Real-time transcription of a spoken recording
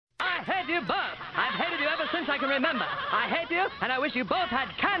hate you both. I've hated you ever since I can remember. I hate you, and I wish you both had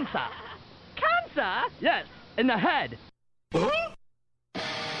cancer. Cancer? Yes, in the head.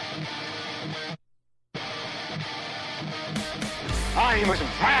 I'm as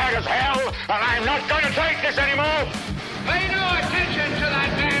mad as hell, and I'm not going to take this anymore. Pay no attention to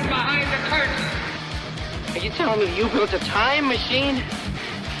that man behind the curtain. Are you telling me you built a time machine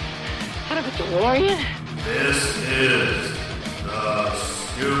out of a DeLorean? This is the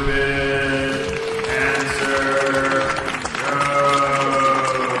Stupid Cancer Show.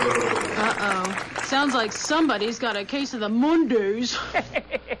 Uh-oh. Sounds like somebody's got a case of the Mondays.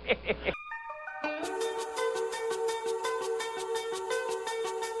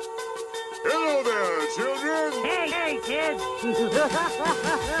 Hello there, children. Hey, kids.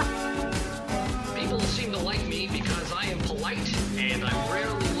 People seem to like me because I am polite and I'm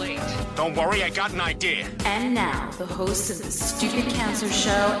rarely late. Don't worry, I got an idea. And now, the host of the Stupid Cancer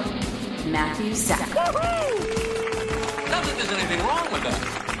Show, Matthew Zack. Not that there's anything wrong with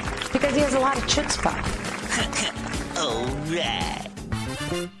that. Because he has a lot of chutzpah. All right.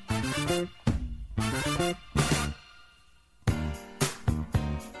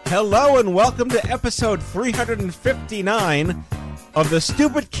 Hello and welcome to episode 359 of the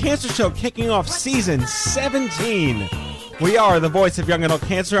Stupid Cancer Show, kicking off season 17. We are the voice of young adult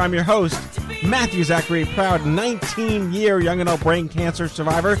cancer. I'm your host, Matthew Zachary, proud 19-year young adult brain cancer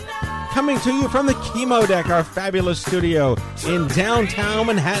survivor, coming to you from the Chemo Deck, our fabulous studio in downtown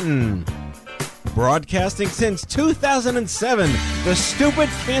Manhattan. Broadcasting since 2007, the Stupid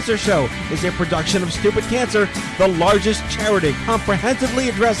Cancer Show is a production of Stupid Cancer, the largest charity comprehensively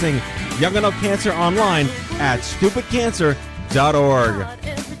addressing young adult cancer online at stupidcancer.org.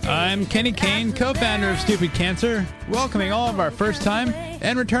 I'm Kenny Kane, co-founder of Stupid Cancer, welcoming all of our first-time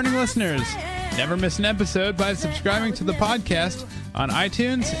and returning listeners. Never miss an episode by subscribing to the podcast on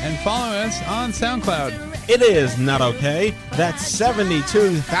iTunes and follow us on SoundCloud. It is not okay that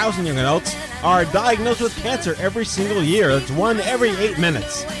 72,000 young adults are diagnosed with cancer every single year. That's one every 8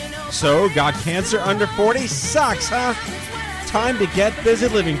 minutes. So, got cancer under 40? Sucks, huh? Time to get busy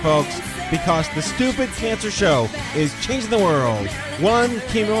living, folks, because the Stupid Cancer Show is changing the world, one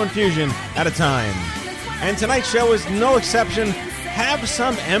chemo infusion at a time. And tonight's show is no exception. Have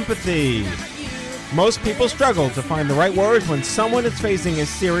some empathy. Most people struggle to find the right words when someone is facing a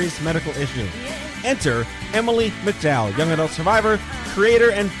serious medical issue. Enter Emily McDowell, young adult survivor,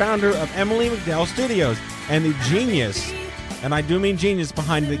 creator and founder of Emily McDowell Studios, and the genius, and I do mean genius,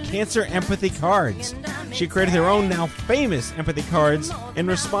 behind the Cancer Empathy Cards. She created her own now famous empathy cards in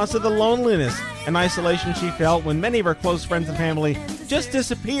response to the loneliness and isolation she felt when many of her close friends and family just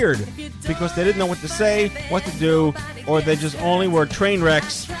disappeared because they didn't know what to say, what to do, or they just only were train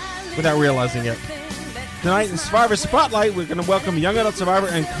wrecks without realizing it. Tonight in Survivor Spotlight, we're going to welcome young adult survivor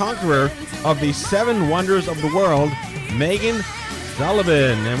and conqueror of the 7 wonders of the world, Megan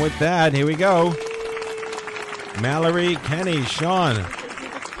Sullivan. And with that, here we go. Mallory, Kenny, Sean.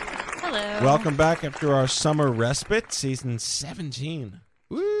 Hello. Welcome back after our summer respite, season 17.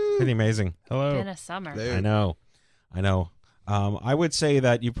 Woo! Pretty amazing. Hello. Been a summer. I know. I would say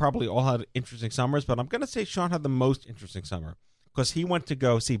that you probably all had interesting summers, but I'm going to say Sean had the most interesting summer because he went to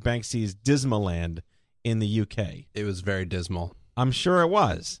go see Banksy's Dismaland in the UK. It was very dismal. I'm sure it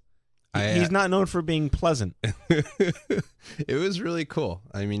was. He's not known for being pleasant. It was really cool.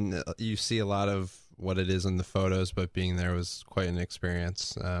 I mean, you see a lot of what it is in the photos, but being there was quite an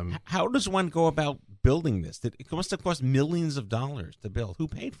experience. How does one go about building this? It must have cost millions of dollars to build. Who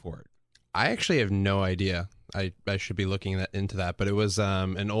paid for it? I actually have no idea. I should be looking into that, but it was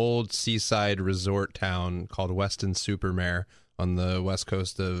an old seaside resort town called Weston-super-Mare on the west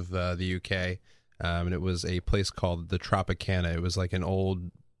coast of the UK. And it was a place called the Tropicana. It was like an old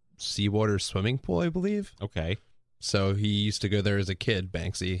seawater swimming pool, I believe. Okay. So he used to go there as a kid,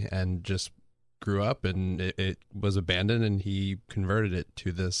 Banksy, and just grew up, and it was abandoned, and he converted it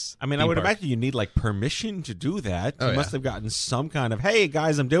to this. I mean, I would imagine you need like permission to do that. Oh, you must have gotten some kind of, hey,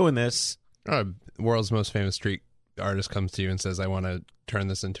 guys, I'm doing this. World's most famous street artist comes to you and says, I want to turn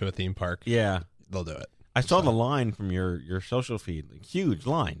this into a theme park. Yeah. They'll do it. I saw the line from your social feed. Like, huge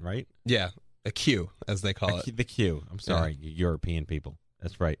line, right? Yeah. A queue, as they call it. The queue. I'm sorry, you European people.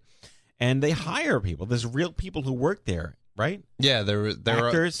 That's right. And they hire people. There's real people who work there, right? Yeah, they're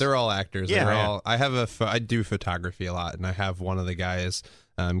actors. They're all actors. Yeah, I do photography a lot, and I have one of the guys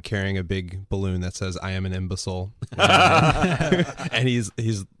carrying a big balloon that says "I am an imbecile," and he's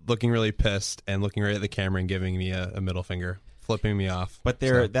looking really pissed and looking right at the camera and giving me a middle finger, flipping me off. But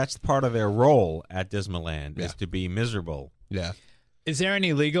that's part of their role at Dismaland is to be miserable. Yeah. Is there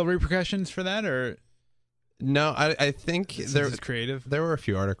any legal repercussions for that, or No, I think there is creative. There were a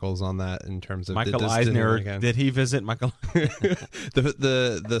few articles on that in terms of Michael Eisner. Did he visit Michael?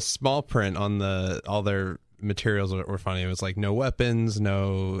 the small print on all their materials were funny. It was like no weapons,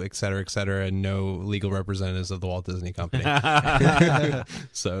 no et cetera, and no legal representatives of the Walt Disney Company.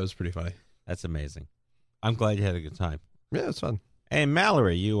 So it was pretty funny. That's amazing. I'm glad you had a good time. Yeah, it was fun. Hey,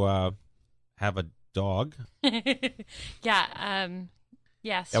 Mallory, you have a dog. Yeah.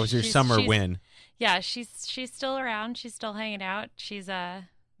 Yes. That was your summer win. Yeah, she's still around. She's still hanging out. She's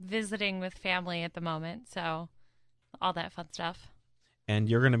visiting with family at the moment, so all that fun stuff. And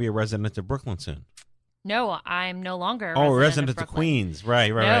you're going to be a resident of Brooklyn soon. No, I'm no longer a resident of Queens.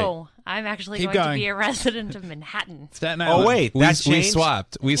 Right. No, I'm actually going to be a resident of Manhattan. Staten Island. Oh, wait. We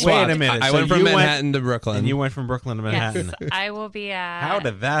swapped. Wait a minute. I went from Manhattan to Brooklyn. And you went from Brooklyn to Manhattan. Yes, I will be... How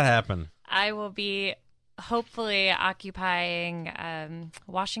did that happen? I will be hopefully occupying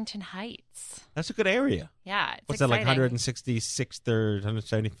Washington Heights. That's a good area. Yeah, it's What's exciting. that, like 166th or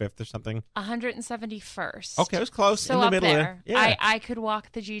 175th or something? 171st. Okay, it was close. So in the up middle there. Yeah. I could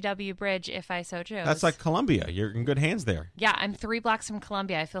walk the GW Bridge if I so chose. That's like Columbia. You're in good hands there. Yeah, I'm 3 blocks from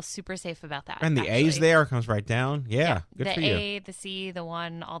Columbia. I feel super safe about that. And the actually. A's there comes right down. Yeah, good the for you. The A, the C, the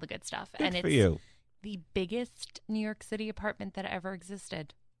 1, all the good stuff. Good and for it's you. the biggest New York City apartment that ever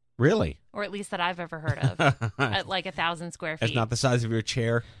existed. Really? Or at least that I've ever heard of. At like 1,000 square feet. It's not the size of your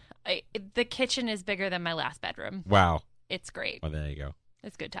chair? The kitchen is bigger than my last bedroom. Wow. It's great. Well, there you go.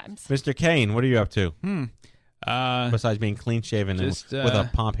 It's good times. Mr. Kane, what are you up to? Besides being clean-shaven and with a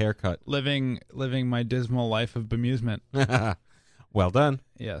pomp haircut. Living my dismal life of bemusement. Well done.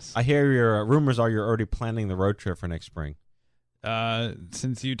 Yes. I hear your rumors are you're already planning the road trip for next spring.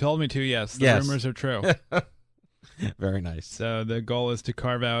 Since you told me to, yes. The rumors are true. Very nice. So the goal is to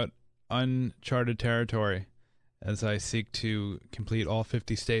carve out uncharted territory as I seek to complete all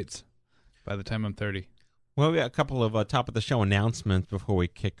 50 states by the time I'm 30. Well, we got a couple of top-of-the-show announcements before we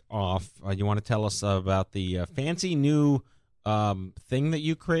kick off. You want to tell us about the fancy new thing that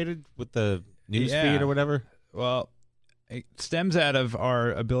you created with the news feed or whatever? Well, it stems out of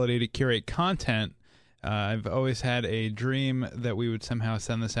our ability to curate content. I've always had a dream that we would somehow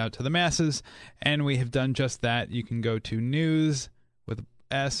send this out to the masses, and we have done just that. You can go to news with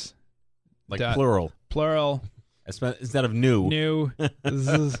S. Like plural. Instead of new.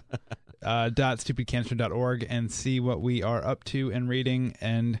 .stupidcancer.org and see what we are up to and reading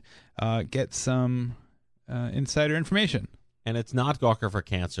and get some insider information. And it's not Gawker for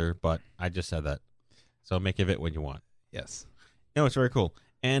Cancer, but I just said that. So make of it what you want. Yes. No, it's very cool.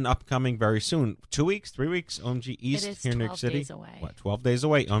 And upcoming very soon, 2 weeks, 3 weeks, OMG East here in New York City. 12 days away. What, 12 days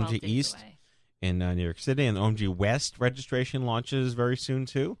away? 12 OMG days East away. in New York City. And OMG West registration launches very soon,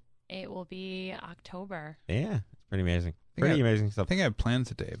 too. It will be October. Yeah, it's pretty amazing. Pretty amazing stuff. I think I have plans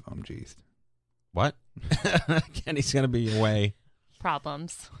today of OMG East. What? Kenny's going to be away.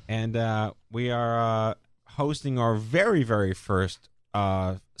 Problems. And we are hosting our very, very first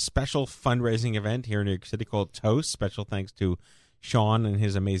special fundraising event here in New York City called Toast. Special thanks to Sean and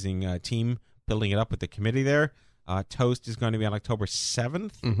his amazing team building it up with the committee there. Toast is going to be on October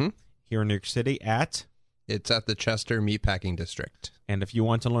 7th here in New York City at... It's at the Chester Meatpacking District. And if you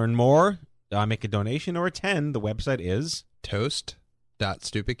want to learn more, make a donation or attend, the website is...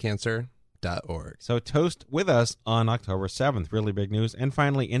 toast.stupidcancer.org. So Toast with us on October 7th. Really big news. And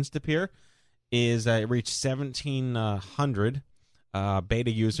finally, Instapeer is reached 1,700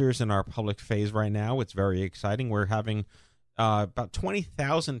 beta users in our public phase right now. It's very exciting. We're having about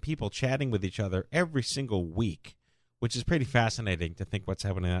 20,000 people chatting with each other every single week, which is pretty fascinating to think what's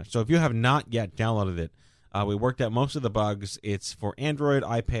happening there. So if you have not yet downloaded it, we worked out most of the bugs. It's for Android,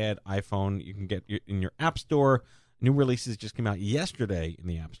 iPad, iPhone. You can get it in your App Store. New releases just came out yesterday in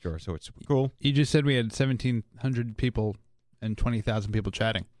the App Store, so it's super cool. You just said we had 1,700 people and 20,000 people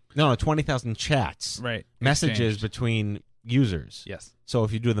chatting. No, 20,000 chats. Right. Messages between users. Yes. So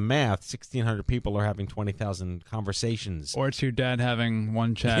if you do the math, 1,600 people are having 20,000 conversations. Or it's your dad having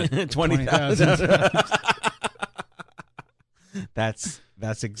one chat. 20,000. That's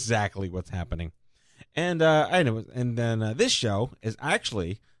exactly what's happening. And then this show is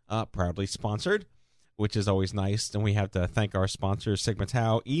actually proudly sponsored, which is always nice. And we have to thank our sponsors, Sigma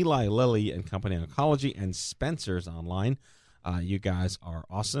Tau, Eli Lilly and Company Oncology, and Spencer's Online. You guys are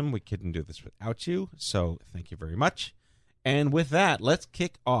awesome. We couldn't do this without you, so thank you very much. And with that, let's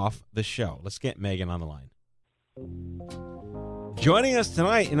kick off the show. Let's get Megan on the line. Joining us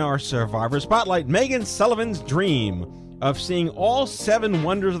tonight in our Survivor Spotlight, Megan Sullivan's dream of seeing all 7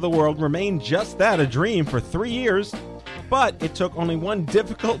 wonders of the world remained just that, a dream, for 3 years. But it took only one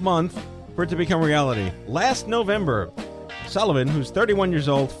difficult month for it to become reality. Last November, Sullivan, who's 31 years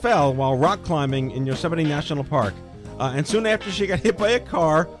old, fell while rock climbing in Yosemite National Park. And soon after, she got hit by a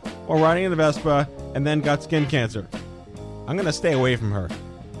car while riding in a Vespa and then got skin cancer. I'm going to stay away from her.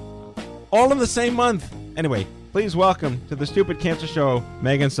 All in the same month. Anyway, please welcome to the Stupid Cancer Show,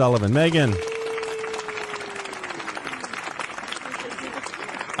 Megan Sullivan. Megan.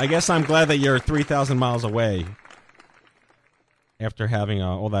 I guess I'm glad that you're 3,000 miles away after having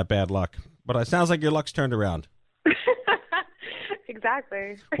all that bad luck. But it sounds like your luck's turned around.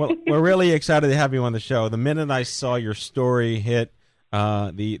 Exactly. Well, we're really excited to have you on the show. The minute I saw your story hit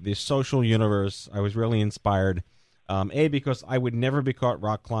the social universe, I was really inspired. Because I would never be caught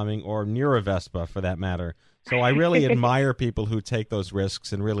rock climbing or near a Vespa, for that matter. So I really admire people who take those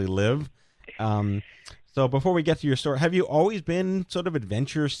risks and really live. So before we get to your story, have you always been sort of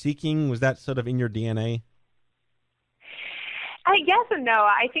adventure-seeking? Was that sort of in your DNA? Yes and no.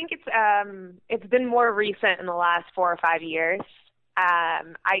 I think it's been more recent in the last 4 or 5 years.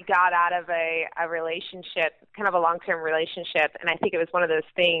 I got out of a relationship, kind of a long-term relationship, and I think it was one of those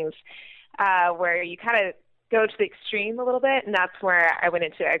things where you kind of go to the extreme a little bit, and that's where I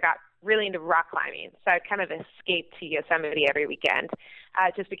got really into rock climbing. So I kind of escaped to Yosemite every weekend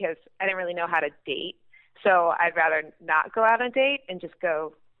just because I didn't really know how to date. So I'd rather not go out on a date and just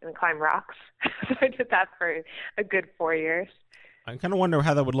go and climb rocks. So I did that for a good 4 years. I kind of wonder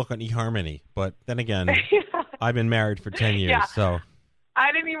how that would look on eHarmony, but then again, I've been married for 10 years, so...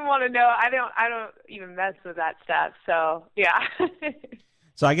 I didn't even want to know. I don't even mess with that stuff, so, yeah.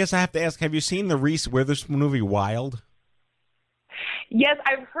 So I guess I have to ask, have you seen the Reese Witherspoon movie Wild? Yes,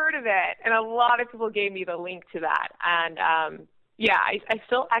 I've heard of it, and a lot of people gave me the link to that. And, I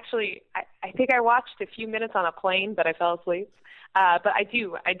still actually, I think I watched a few minutes on a plane, but I fell asleep. But I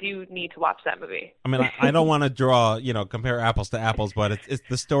do need to watch that movie. I mean, I don't want to compare apples to apples, but it's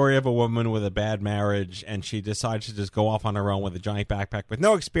the story of a woman with a bad marriage, and she decides to just go off on her own with a giant backpack with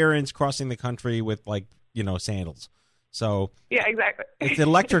no experience crossing the country with, sandals. So yeah, exactly. It's an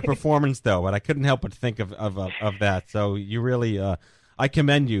electric performance, though, but I couldn't help but think of that. So you really, I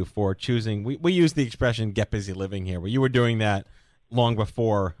commend you for choosing. We use the expression "get busy living" here, but you were doing that long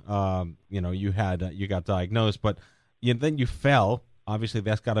before you got diagnosed. But then you fell. Obviously,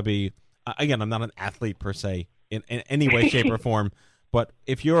 that's got to be. Again, I'm not an athlete per se in any way, shape, or form. But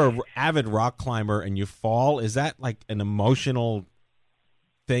if you're an avid rock climber and you fall, is that like an emotional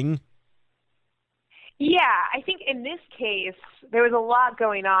thing? Yeah, I think in this case, there was a lot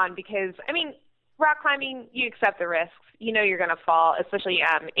going on because, I mean, rock climbing, you accept the risks. You know you're going to fall, especially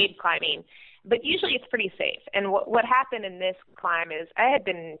aid climbing. But usually it's pretty safe. And what happened in this climb is I had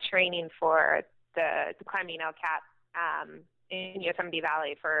been training for the climbing El Cap in Yosemite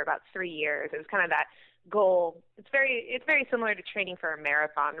Valley for about 3 years. It was kind of that goal. It's very similar to training for a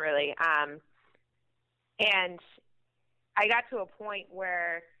marathon, really. And I got to a point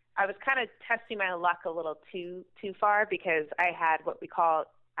where I was kind of testing my luck a little too far because I had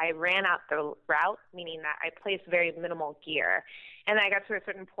I ran out the route, meaning that I placed very minimal gear. And I got to a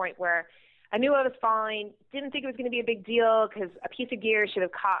certain point where I knew I was falling, didn't think it was going to be a big deal because a piece of gear should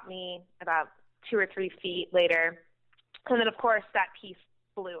have caught me about 2 or 3 feet later. And then, of course, that piece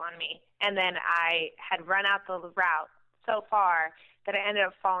flew on me. And then I had run out the route so far that I ended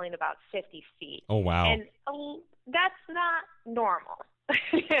up falling about 50 feet. Oh, wow. And that's not normal.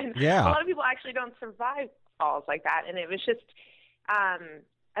 And yeah. A lot of people actually don't survive falls like that. And it was just, I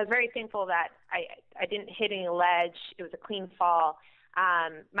was very thankful that I didn't hit any ledge. It was a clean fall.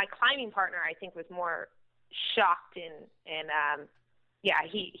 My climbing partner, I think, was more shocked and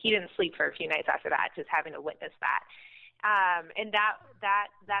he didn't sleep for a few nights after that, just having to witness that. And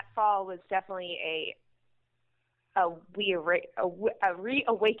that fall was definitely a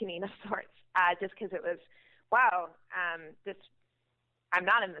reawakening of sorts, just because it was, wow, I'm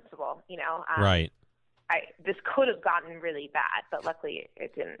not invincible, right. This could have gotten really bad, but luckily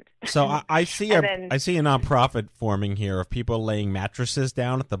it didn't. So I see a nonprofit forming here of people laying mattresses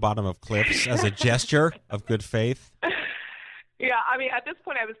down at the bottom of cliffs as a gesture of good faith. Yeah, I mean, at this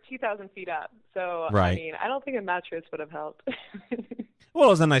point I was 2,000 feet up, so right. I mean, I don't think a mattress would have helped. Well,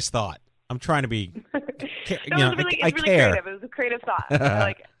 it was a nice thought. I'm trying to be, it's really creative. It was a creative thought. I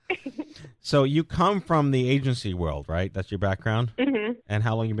like it. So you come from the agency world, right? That's your background? Mm-hmm. And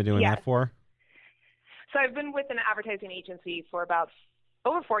how long have you been doing that for? So I've been with an advertising agency for about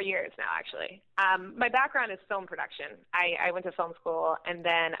over 4 years now, actually. My background is film production. I went to film school and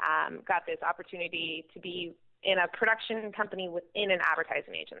then got this opportunity to be in a production company within an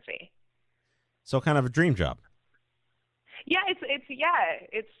advertising agency. So kind of a dream job. Yeah,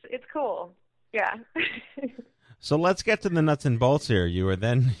 it's cool. Yeah. So let's get to the nuts and bolts here. You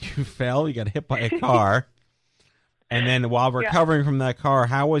fell, you got hit by a car. And then while recovering from that car,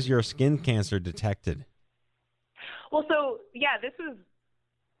 how was your skin cancer detected? Well, so this was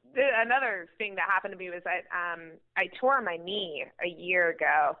another thing that happened to me was I tore my knee a year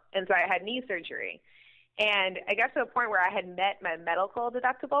ago, and so I had knee surgery. And I got to a point where I had met my medical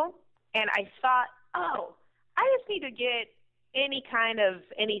deductible, and I thought, I just need to get any kind of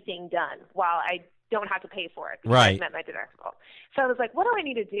anything done while I don't have to pay for it. Right. I met my deductible. So I was like, what do I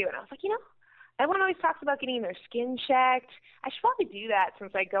need to do? And I was like, everyone always talks about getting their skin checked. I should probably do that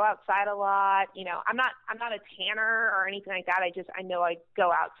since I go outside a lot. I'm not a tanner or anything like that. I know I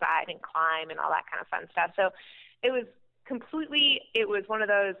go outside and climb and all that kind of fun stuff. So it was one of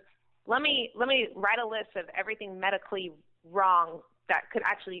those, let me write a list of everything medically wrong that could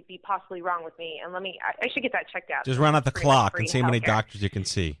actually be possibly wrong with me, and I should get that checked out. Just run out the clock and see how many doctors you can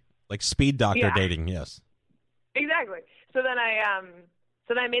see. Like speed doctor dating, yes. Exactly. So then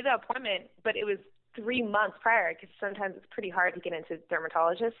I made the appointment, but it was 3 months prior because sometimes it's pretty hard to get into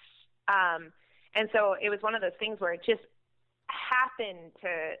dermatologists. And so it was one of those things where it just happened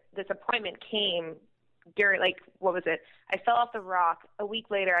this appointment came during, what was it? I fell off the rock. A week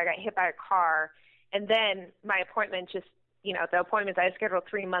later, I got hit by a car. And then my appointment the appointments I had scheduled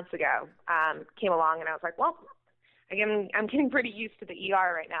 3 months ago came along, and I was like, well, again, I'm getting pretty used to the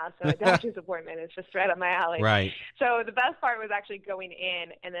ER right now, so a doctor's appointment is just right up my alley. Right. So the best part was actually going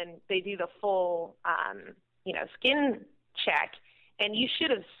in, and then they do the full, skin check, and you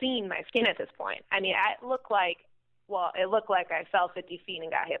should have seen my skin at this point. I mean, it looked like I fell 50 feet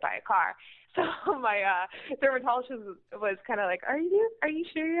and got hit by a car. So my dermatologist was kind of like, "Are you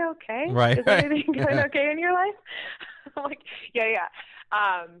sure you're okay? Right. Is everything going okay in your life?" I'm like, "Yeah."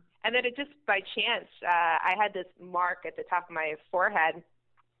 And then it just by chance, I had this mark at the top of my forehead,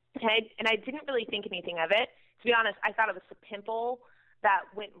 and I didn't really think anything of it. To be honest, I thought it was a pimple that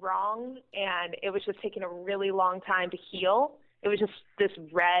went wrong, and it was just taking a really long time to heal. It was just this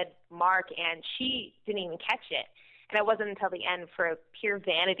red mark, and she didn't even catch it. And it wasn't until the end, for pure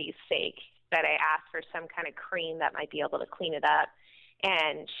vanity's sake, that I asked for some kind of cream that might be able to clean it up.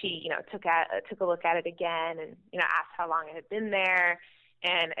 And she, took a look at it again, and asked how long it had been there.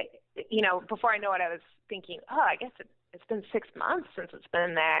 And before I know it, I was thinking, I guess it's been 6 months since it's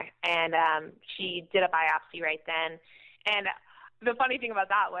been there. And she did a biopsy right then. And the funny thing about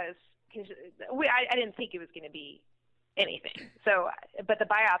that was, because I didn't think it was going to be anything. So, but the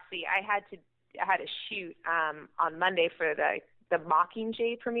biopsy, I had to shoot on Monday for the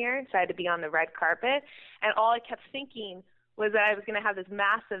Mockingjay premiere, so I had to be on the red carpet, and all I kept thinking was that I was going to have this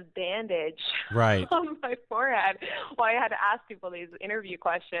massive bandage on my forehead while I had to ask people these interview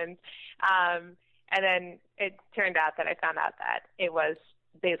questions. And then it turned out that I found out that it was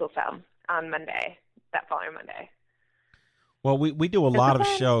basal cell on Monday, that following Monday. Well, we do a lot of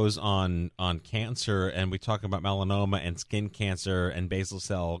shows on cancer, and we talk about melanoma and skin cancer and basal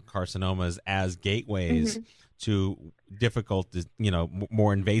cell carcinomas as gateways to difficult,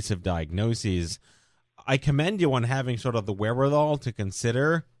 more invasive diagnoses. I commend you on having sort of the wherewithal to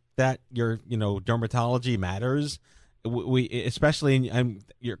consider that your, dermatology matters. We especially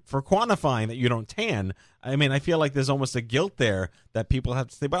for quantifying that you don't tan. I mean, I feel like there's almost a guilt there that people have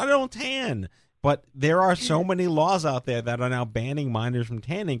to say, but I don't tan. But there are so many laws out there that are now banning minors from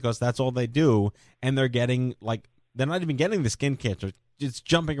tanning because that's all they do, and they're getting they're not even getting the skin cancer; it's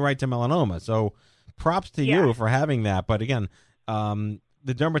jumping right to melanoma. So, props to you for having that. But again, the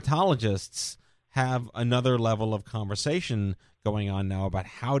dermatologists have another level of conversation going on now about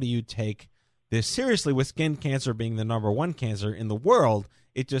how do you take this seriously. With skin cancer being the #1 cancer in the world,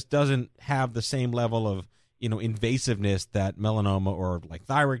 it just doesn't have the same level of invasiveness that melanoma or like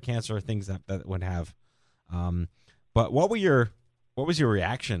thyroid cancer or things that would have. But what was your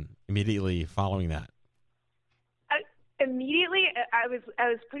reaction immediately following that? Immediately, I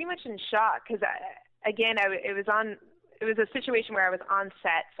was pretty much in shock because it was a situation where I was on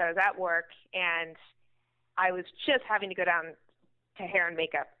set, so I was at work and I was just having to go down to hair and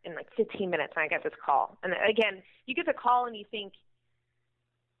makeup in 15 minutes, and I got this call. And again, you get the call and you think,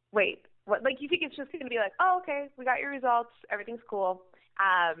 wait. You think it's just going to be like, oh, okay, we got your results, everything's cool.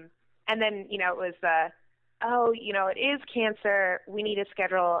 And then, it was it is cancer. We need to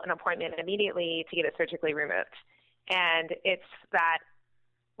schedule an appointment immediately to get it surgically removed. And it's that,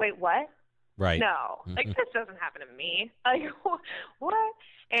 wait, what? Right. No, this doesn't happen to me. What?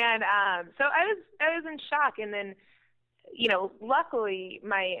 And so I was in shock. And then, luckily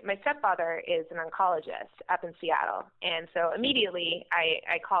my stepfather is an oncologist up in Seattle. And so immediately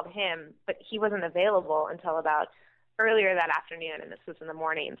I called him, but he wasn't available until about earlier that afternoon, and this was in the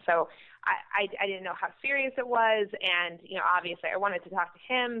morning. So I didn't know how serious it was, and obviously I wanted to talk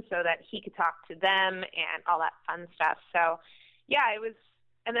to him so that he could talk to them and all that fun stuff. So yeah, it was.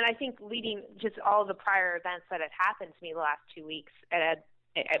 And then I think leading just all the prior events that had happened to me the last 2 weeks, it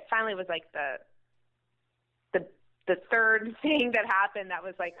finally was like the third thing that happened that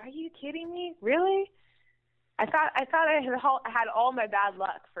was like, are you kidding me? Really? I thought I had all my bad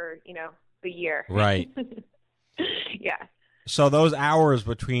luck for the year. Right. Yeah. So those hours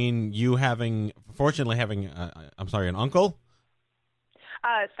between you fortunately having an uncle.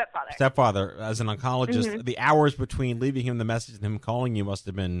 Stepfather, as an oncologist, the hours between leaving him the message and him calling you must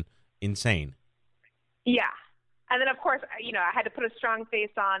have been insane. Yeah. And then, of course, I had to put a strong face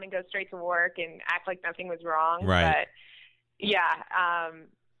on and go straight to work and act like nothing was wrong. Right. But, yeah.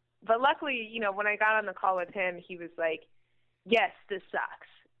 But luckily, when I got on the call with him, he was like, yes, this sucks.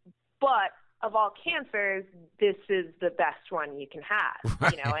 But of all cancers, this is the best one you can have,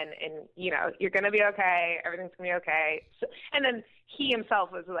 right. and you're going to be okay. Everything's going to be okay. So, and then he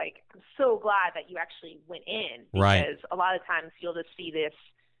himself was like, I'm so glad that you actually went in, because right. a lot of times you'll just see this,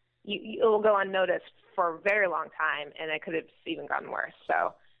 it will go unnoticed for a very long time, and it could have even gotten worse.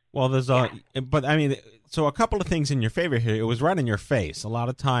 So, well, there's but I mean, so a couple of things in your favor here. It was right in your face. A lot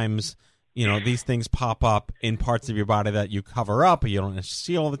of times, these things pop up in parts of your body that you cover up, or you don't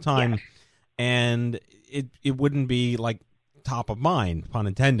see all the time. Yeah. And it wouldn't be like top of mind, pun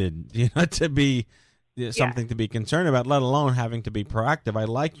intended, to be something to be concerned about, let alone having to be proactive. I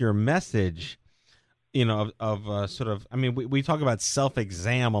like your message, of sort of. I mean, we talk about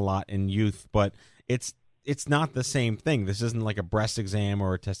self-exam a lot in youth, but it's not the same thing. This isn't like a breast exam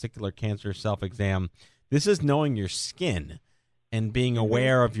or a testicular cancer self-exam. This is knowing your skin and being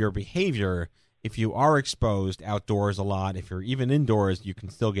aware of your behavior. If you are exposed outdoors a lot, if you're even indoors, you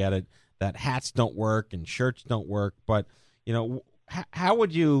can still get it. That hats don't work and shirts don't work, but how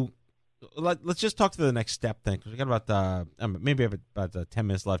would you? Let's just talk to the next step then, because we got about maybe have about 10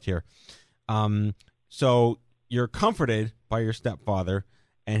 minutes left here. So you're comforted by your stepfather,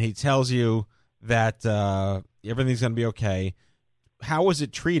 and he tells you that everything's going to be okay. How was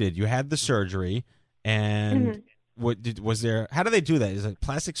it treated? You had the surgery, and was there? How do they do that? Is it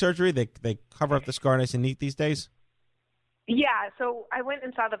plastic surgery? They cover up the scar nice and neat these days. Yeah, so I went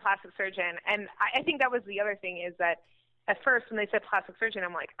and saw the plastic surgeon, and I think that was the other thing, is that at first when they said plastic surgeon,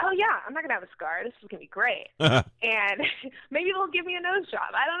 I'm like, oh yeah, I'm not going to have a scar. This is going to be great. And maybe they'll give me a nose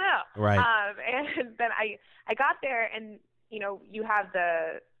job. I don't know. Right. And then I got there, and, you have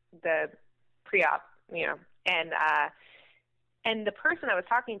the pre-op, and the person I was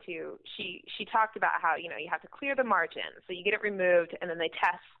talking to, she talked about how, you have to clear the margin. So you get it removed, and then they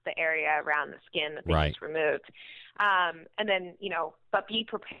test the area around the skin that they right. just removed. And then, but be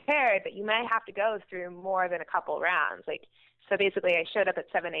prepared that you may have to go through more than a couple rounds. Like, so basically I showed up at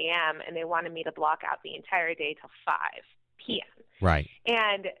 7 a.m. and they wanted me to block out the entire day till 5 p.m. Right.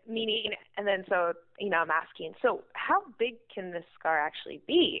 And then so, I'm asking, so how big can this scar actually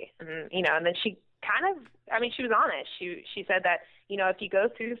be? And, and then she kind of, she was honest. She said that, if you go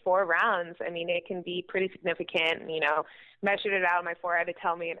through 4 rounds, it can be pretty significant, measured it out on my forehead to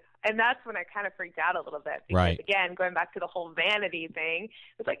tell me. And that's when I kind of freaked out a little bit. Because, right. again, going back to the whole vanity thing,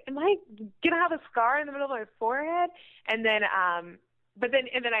 it's like, am I going to have a scar in the middle of my forehead? And then,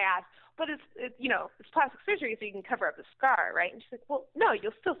 then I asked, but it's plastic surgery, so you can cover up the scar, right? And she's like, well, no,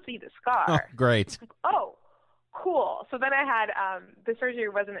 you'll still see the scar. Oh, great. Like, oh, cool. So then I had the surgery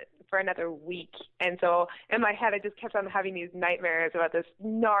wasn't for another week, and so in my head I just kept on having these nightmares about this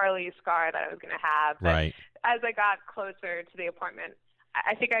gnarly scar that I was going to have. But right. as I got closer to the appointment,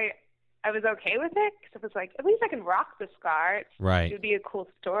 I think I was okay with it, because it was like, at least I can rock the scar. Right. It would be a cool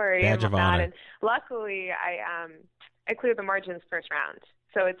story. Badge of honor. And luckily I cleared the margins first round,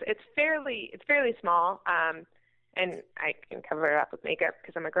 so it's fairly small, and I can cover it up with makeup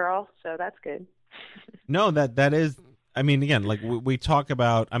because I'm a girl, so that's good. No, that is. Again, like we talk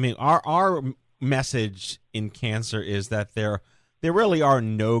about. Our message in cancer is that there really are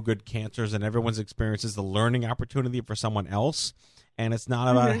no good cancers, and everyone's experience is the learning opportunity for someone else, and it's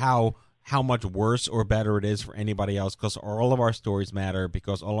not about how much worse or better it is for anybody else, because all of our stories matter,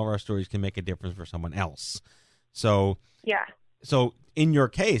 because all of our stories can make a difference for someone else. So yeah. So in your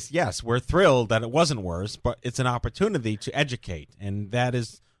case, yes, we're thrilled that it wasn't worse, but it's an opportunity to educate, and that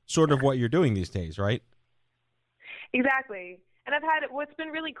is sort of what you're doing these days, right? Exactly. And what's been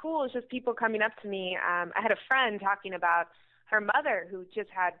really cool is just people coming up to me. I had a friend talking about her mother who just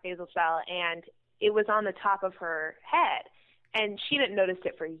had basal cell, and it was on the top of her head, and she didn't notice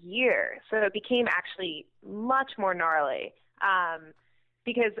it for years. So it became actually much more gnarly.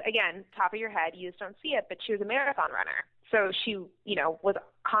 because, again, top of your head, you just don't see it, but she was a marathon runner. So she, was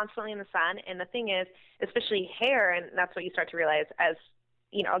constantly in the sun. And the thing is, especially hair, and that's what you start to realize as,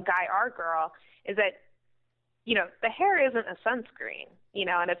 a guy or girl, is that, the hair isn't a sunscreen,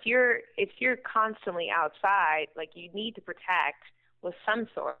 and if you're constantly outside, like, you need to protect with some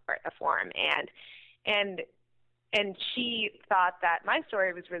sort of form. And she thought that my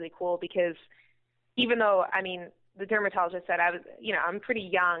story was really cool because even though, the dermatologist said I'm pretty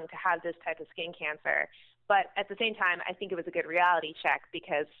young to have this type of skin cancer, but at the same time, I think it was a good reality check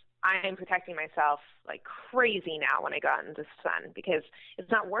because I am protecting myself like crazy now when I go out into the sun because it's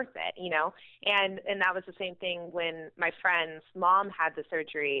not worth it, and that was the same thing when my friend's mom had the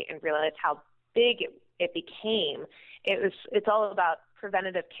surgery and realized how big it became. It's all about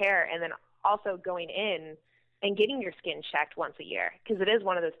preventative care and then also going in and getting your skin checked once a year because it is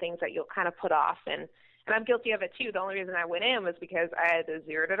one of those things that you'll kind of put off. And I'm guilty of it too. The only reason I went in was because I had a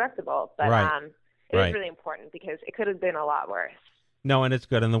zero deductible. But it was really important because it could have been a lot worse. No, and it's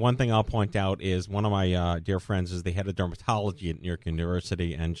good. And the one thing I'll point out is one of my dear friends is the head of dermatology at New York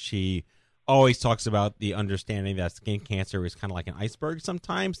University, and she always talks about the understanding that skin cancer is kind of like an iceberg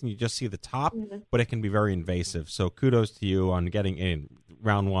sometimes, and you just see the top, but it can be very invasive. So kudos to you on getting in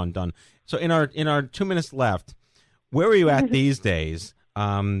round one done. So in our 2 minutes left, where are you at these days?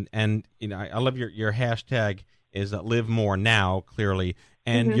 And I love your hashtag is live more now, clearly,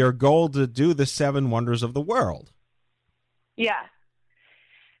 and your goal to do the 7 wonders of the world. Yeah.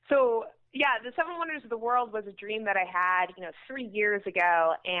 So, the 7 Wonders of the World was a dream that I had, 3 years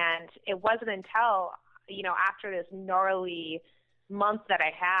ago, and it wasn't until, after this gnarly month that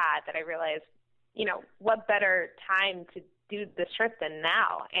I had that I realized, what better time to do this trip than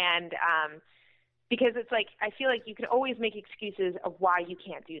now. And because it's like, I feel like you can always make excuses of why you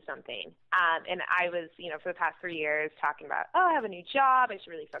can't do something. And I was, for the past 3 years talking about, I have a new job, I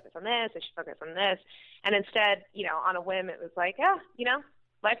should really focus on this, I should focus on this. And instead, on a whim, it was like,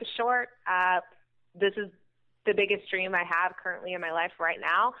 life is short. This is the biggest dream I have currently in my life right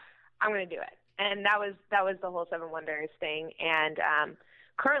now. I'm going to do it. And that was the whole 7 Wonders thing. And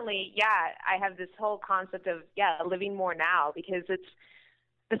currently, I have this whole concept of, living more now because the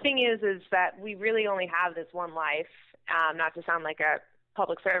thing is that we really only have this one life, not to sound like a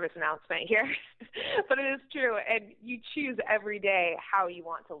public service announcement here, but it is true. And you choose every day how you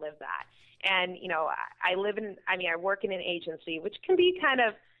want to live that. And, I work in an agency, which can be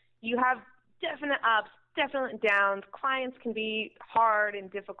you have definite ups, definite downs. Clients can be hard and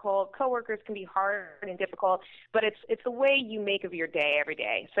difficult. Coworkers can be hard and difficult, but it's the way you make of your day every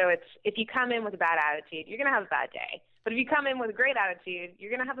day. So if you come in with a bad attitude, you're going to have a bad day. But if you come in with a great attitude, you're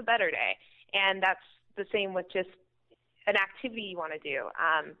going to have a better day. And that's the same with just an activity you want to do.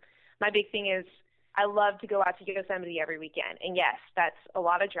 My big thing is, I love to go out to Yosemite every weekend. And yes, that's a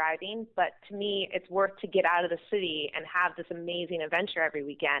lot of driving, but to me, it's worth to get out of the city and have this amazing adventure every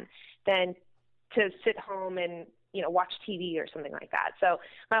weekend than to sit home and, watch TV or something like that. So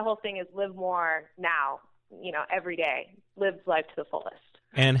my whole thing is live more now, every day, live life to the fullest.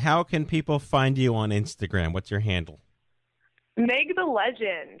 And how can people find you on Instagram? What's your handle? Meg the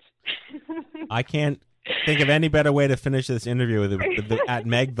Legend. I can't think of any better way to finish this interview at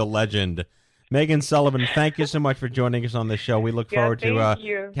Meg the Legend. Megan Sullivan, thank you so much for joining us on the show. We look forward to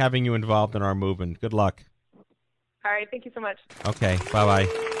having you involved in our movement. Good luck. All right. Thank you so much. Okay. Bye-bye.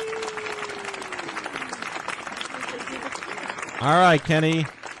 All right, Kenny.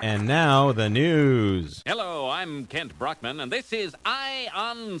 And now the news. Hello, I'm Kent Brockman, and this is Eye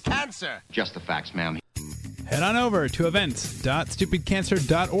on Cancer. Just the facts, ma'am. Head on over to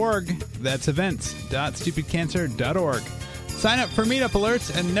events.stupidcancer.org. That's events.stupidcancer.org. Sign up for meetup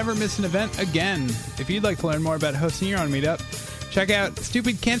alerts and never miss an event again. If you'd like to learn more about hosting your own meetup, check out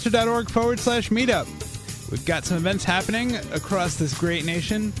stupidcancer.org/meetup. We've got some events happening across this great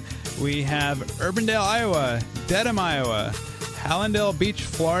nation. We have Urbandale, Iowa, Dedham, Iowa, Hallandale Beach,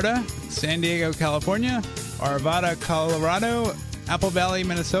 Florida, San Diego, California, Arvada, Colorado, Apple Valley,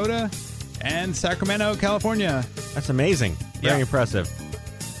 Minnesota, and Sacramento, California. That's amazing. Very impressive.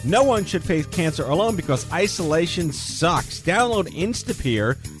 No one should face cancer alone because isolation sucks. Download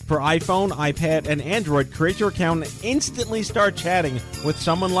Instapeer for iPhone, iPad, and Android. Create your account and instantly start chatting with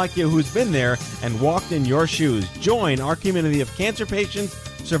someone like you who's been there and walked in your shoes. Join our community of cancer patients,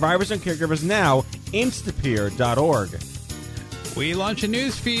 survivors, and caregivers now. Instapeer.org. We launch a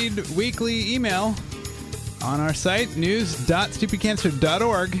newsfeed weekly email on our site,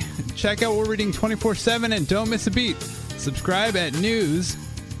 news.stupidcancer.org. Check out what we're reading 24/7 and don't miss a beat. Subscribe at news,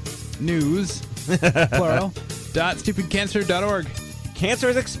 plural, .stupidcancer.org. Cancer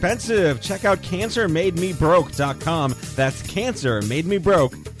is expensive. Check out cancermademebroke.com. That's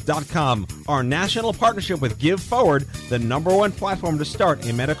cancermademebroke.com. Our national partnership with Give Forward, the #1 platform to start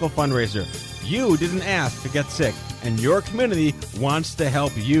a medical fundraiser. You didn't ask to get sick, and your community wants to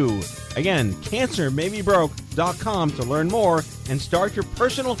help you. Again, cancermademebroke.com to learn more and start your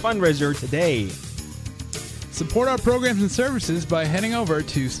personal fundraiser today. Support our programs and services by heading over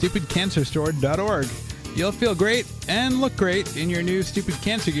to stupidcancerstore.org. You'll feel great and look great in your new Stupid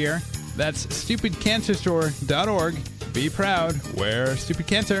Cancer gear. That's stupidcancerstore.org. Be proud, wear Stupid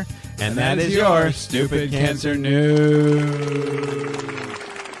Cancer. And that is your Stupid Cancer News.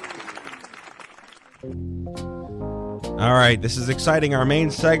 All right, this is exciting. Our main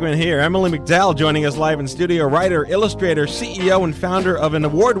segment here. Emily McDowell joining us live in studio. Writer, illustrator, CEO, and founder of an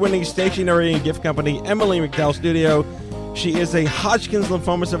award-winning stationery and gift company, Emily McDowell Studio. She is a Hodgkin's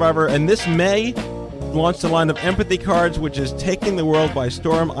lymphoma survivor, and this May launched a line of empathy cards, which is taking the world by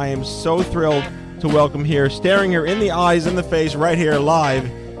storm. I am so thrilled to welcome here, staring her in the eyes, in the face, right here, live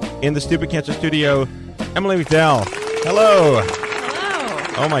in the Stupid Cancer Studio, Emily McDowell. Hello.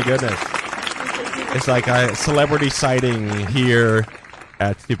 Hello. Oh, my goodness. It's like a celebrity sighting here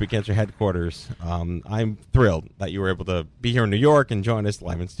at Stupid Cancer headquarters. I'm thrilled that you were able to be here in New York and join us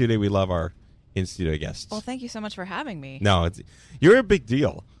live in studio. We love our in-studio guests. Well, thank you so much for having me. No, you're a big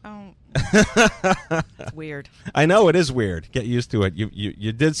deal. Oh, it's weird. I know, it is weird. Get used to it.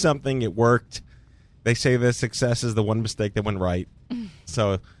 You did something, it worked. They say that success is the one mistake that went right.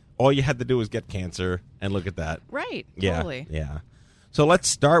 So all you had to do was get cancer, and look at that. Right, yeah, totally. Yeah. So let's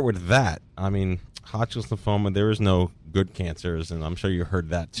start with that. I mean, Hodgkin's lymphoma, there is no good cancers, and I'm sure you heard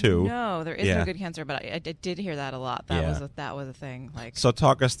that too. No, there is no good cancer, but I did hear that a lot. That was a thing. Like, so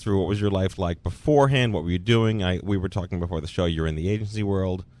talk us through, what was your life like beforehand? What were you doing? We were talking before the show. You're in the agency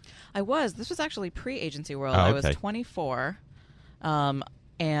world. I was. This was actually pre-agency world. Oh, okay. I was 24,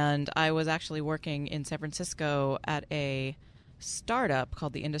 and I was actually working in San Francisco at a startup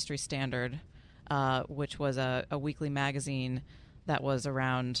called the Industry Standard, which was a weekly magazine that was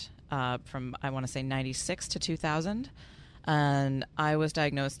around from, I want to say, 96 to 2000. And I was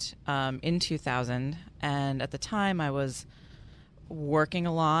diagnosed in 2000. And at the time, I was working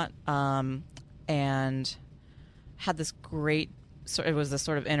a lot and had this great, it was this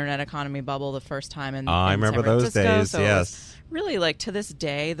sort of internet economy bubble the first time in I remember San Francisco. those days, so yes. It was really, like, to this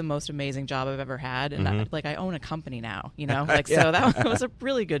day, the most amazing job I've ever had. And I own a company now, you know? Like, yeah. So that was a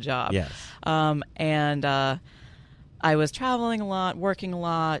really good job. Yes. I was traveling a lot, working a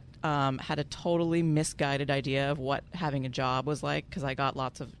lot, had a totally misguided idea of what having a job was like, because I got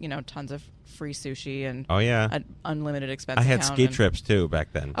lots of, tons of free sushi and an unlimited expense I had account ski trips too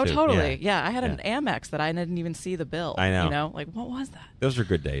back then. Oh, too. totally. Yeah, I had an Amex that I didn't even see the bill. I know. Like, what was that? Those were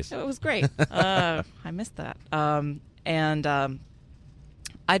good days. It was great. I missed that. I'd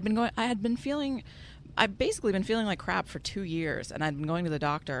basically been feeling like crap for 2 years, and I'd been going to the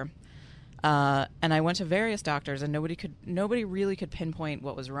doctor. And I went to various doctors, and nobody really could pinpoint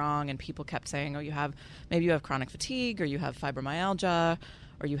what was wrong. And people kept saying, "Oh, maybe you have chronic fatigue, or you have fibromyalgia,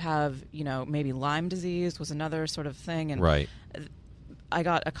 or you have, maybe Lyme disease," was another sort of thing. And right. I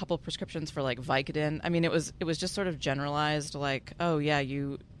got a couple prescriptions for like Vicodin. I mean, it was just sort of generalized, like, "Oh yeah,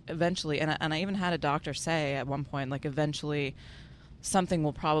 you eventually." And I even had a doctor say at one point, like, eventually something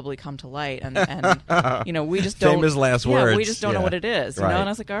will probably come to light, and we just don't. Famous last words. We just don't know what it is, right. And I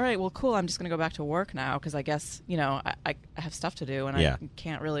was like, all right, well, cool. I'm just going to go back to work now, because I guess I have stuff to do, and I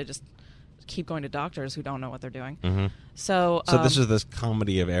can't really just keep going to doctors who don't know what they're doing. Mm-hmm. So this is this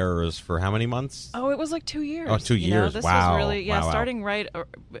comedy of errors for how many months? Oh, it was like 2 years. Oh, 2 years. This wow. was really wow. starting right.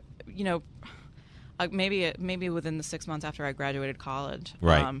 Maybe within the 6 months after I graduated college.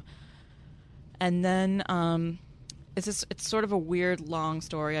 Right. And then. It's sort of a weird, long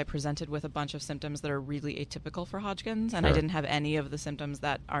story. I presented with a bunch of symptoms that are really atypical for Hodgkin's, and I didn't have any of the symptoms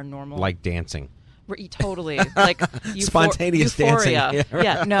that are normal. Like dancing. Totally. Like spontaneous euphoria. dancing.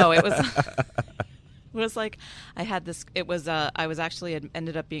 Yeah, no, it was... It was like I had this... It was... I was actually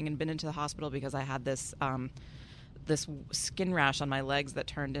ended up being admitted to the hospital because I had this... this skin rash on my legs that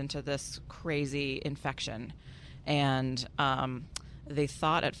turned into this crazy infection. And they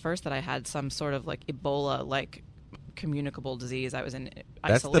thought at first that I had some sort of like Ebola-like communicable disease. I was in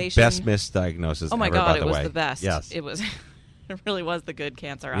isolation. That's the best misdiagnosis Oh my ever, God, by it the was way. the best. Yes. It was... It really was the good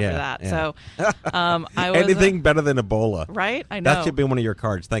cancer after that. Yeah. So I was... Anything better than Ebola. Right? I know. That should be one of your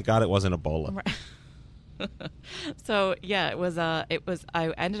cards. Thank God it wasn't Ebola. Right. So, yeah, it was... I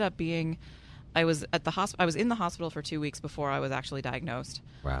ended up being... I was at the hospital. I was in the hospital for 2 weeks before I was actually diagnosed.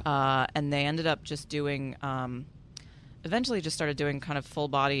 Wow. And they ended up just doing eventually just started doing kind of full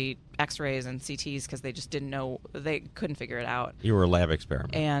body X-rays and CTs because they just didn't know, they couldn't figure it out. You were a lab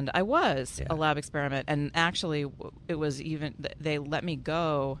experiment. And I was a lab experiment, and actually it was even, they let me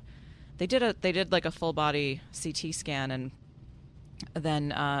go. They did like a full body CT scan, and then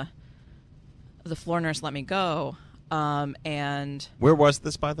the floor nurse let me go. And where was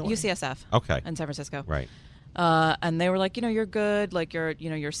this, by the way? UCSF. Okay. In San Francisco. Right. And they were like, you're good, like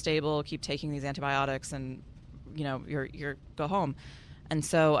you're stable, keep taking these antibiotics, and you're go home. And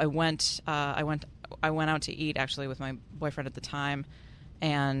so I went out to eat actually with my boyfriend at the time,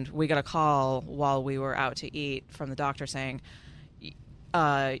 and we got a call while we were out to eat from the doctor saying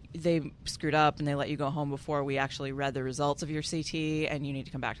they screwed up and they let you go home before we actually read the results of your CT, and you need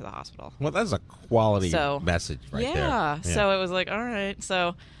to come back to the hospital. Well, that's a quality message right there. Yeah. So it was like, all right.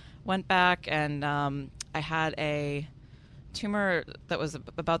 So went back, and I had a tumor that was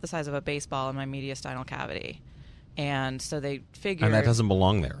about the size of a baseball in my mediastinal cavity. And so they figured... And that doesn't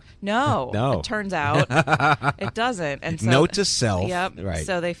belong there. No. No. It turns out it doesn't. And so, note to self. Yep. Right.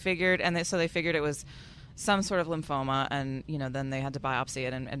 So they figured, they figured it was some sort of lymphoma, and then they had to biopsy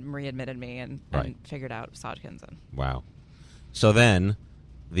it and readmitted me and figured out it was Hodgkin's. Wow. So then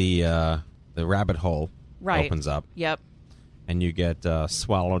the rabbit hole opens up. Yep. And you get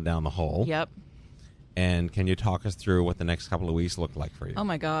swallowed down the hole. Yep. And can you talk us through what the next couple of weeks looked like for you? Oh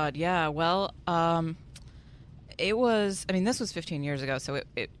my God, yeah. Well, it was. I mean, this was 15 years ago, so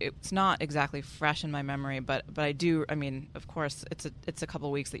it's not exactly fresh in my memory. But I do. I mean, of course, it's a couple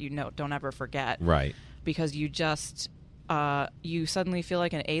of weeks that don't ever forget. Right. Because you just you suddenly feel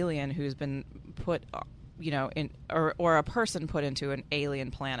like an alien who's been put, in or a person put into an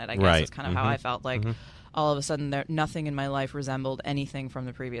alien planet. I guess is kind of how I felt like. All of a sudden, nothing in my life resembled anything from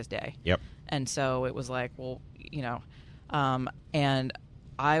the previous day. Yep. And so it was like, well, and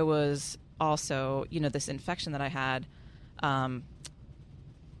I was also, this infection that I had, I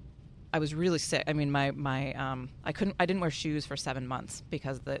was really sick. I mean, I didn't wear shoes for 7 months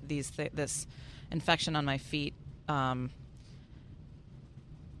because this infection on my feet,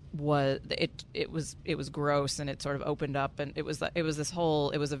 it was gross, and it sort of opened up, and it was a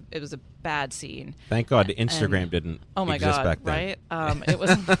bad scene. Thank God Instagram didn't exist back then. Right? It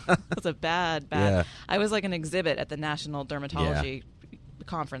was a bad. Yeah. I was like an exhibit at the National Dermatology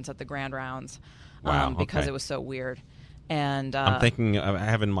Conference at the Grand Rounds. Wow, because it was so weird. And I'm thinking, I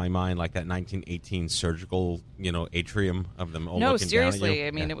have in my mind like that 1918 surgical, atrium of them all looking down at you. No, seriously.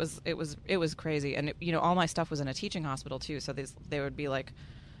 I mean, it was crazy, and all my stuff was in a teaching hospital too. So there would be like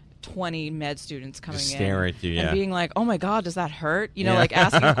 20 med students coming just in stare at you, and being like, "Oh my God, does that hurt?" Like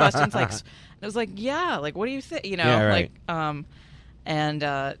asking questions. Like, it was like, "Yeah, like what do you think?" Yeah, right. Like, and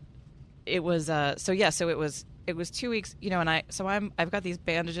it was so it was 2 weeks, and I've got these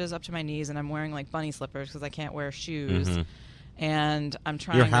bandages up to my knees, and I'm wearing like bunny slippers because I can't wear shoes, and I'm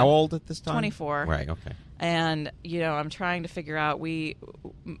trying. You're how old at this time? 24. Right. Okay. And I'm trying to figure out.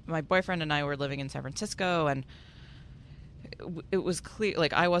 My boyfriend and I were living in San Francisco, and it was clear,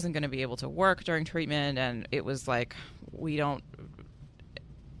 like, I wasn't going to be able to work during treatment, and it was like, there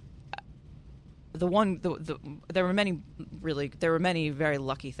were many very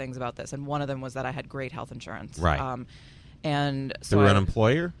lucky things about this, and one of them was that I had great health insurance. Right. And so through an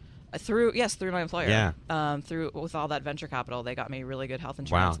employer? Through my employer. Yeah. With all that venture capital, they got me really good health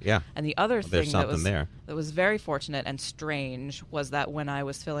insurance. Wow. Yeah. And the other thing that was very fortunate and strange was that when I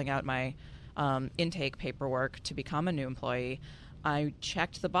was filling out my intake paperwork to become a new employee, I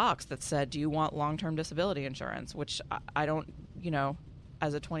checked the box that said, "Do you want long-term disability insurance?" Which I don't,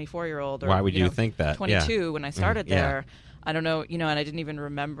 as a 24-year-old or why would you think that? 22 when I started there. I don't know, and I didn't even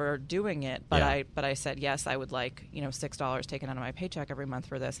remember doing it, but I said yes, I would like, $6 taken out of my paycheck every month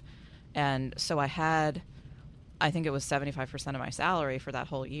for this. And so I think it was 75% of my salary for that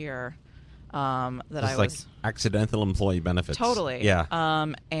whole year that it's I was like accidental employee benefits. Totally.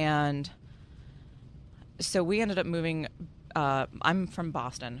 Yeah. And so we ended up moving. I'm from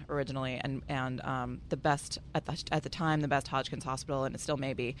Boston originally, and the best at the time, the best Hodgkin's hospital, and it still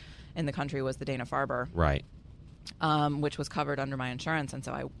may be in the country, was the Dana-Farber, right? Which was covered under my insurance, and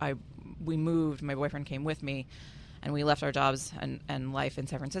so we moved. My boyfriend came with me, and we left our jobs and life in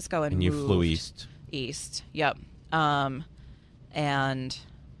San Francisco and you moved flew east. East, yep. And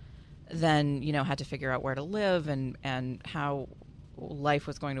then had to figure out where to live and how life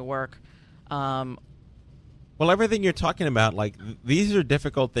was going to work. Well, everything you're talking about, like, these are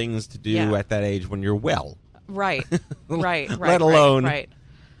difficult things to do at that age when you're well. Right. Let alone. Right.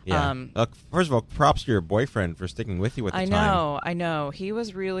 Yeah. First of all, props to your boyfriend for sticking with you at the time. I know. He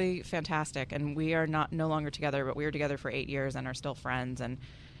was really fantastic, and we are no longer together, but we were together for 8 years and are still friends. And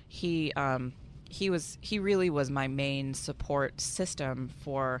he he really was my main support system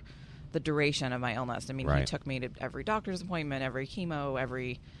for the duration of my illness. I mean, he Right. took me to every doctor's appointment, every chemo,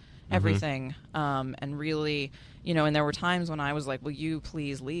 everything, and really, and there were times when I was like, will you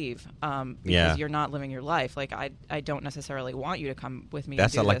please leave, because you're not living your life. Like, I don't necessarily want you to come with me.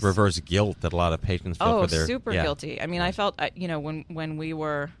 That's and do that like this. reverse guilt that a lot of patients feel for their... super guilty. I mean, I felt,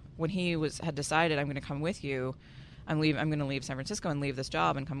 when he had decided, I'm going to come with you, I'm going to leave San Francisco and leave this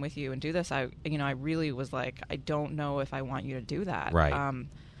job and come with you and do this. I really was like, I don't know if I want you to do that. Right.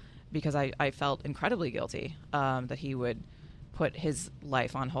 Because I felt incredibly guilty that he would put his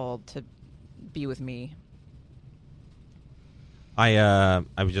life on hold to be with me. I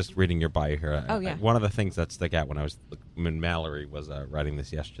was just reading your bio here. Oh, yeah. One of the things that stuck out when Mallory was writing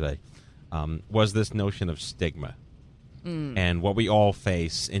this yesterday was this notion of stigma and what we all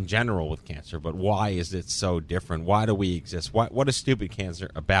face in general with cancer. But why is it so different? Why do we exist? What is Stupid Cancer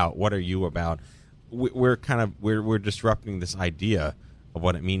about? What are you about? We're disrupting this idea of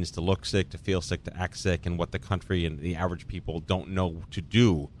what it means to look sick, to feel sick, to act sick, and what the country and the average people don't know to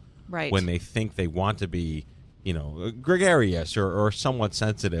do when they think they want to be, gregarious or somewhat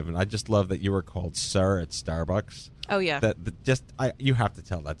sensitive. And I just love that you were called Sir at Starbucks. Oh, yeah. You have to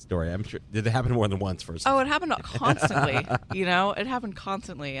tell that story. I'm sure. Did it happen more than once? First. Oh, it happened constantly. It happened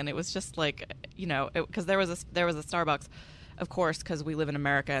constantly, and it was just like, because there was a Starbucks, of course, because we live in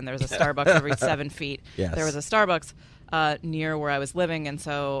America, and there was a Starbucks every 7 feet. Yes. There was a Starbucks near where I was living, and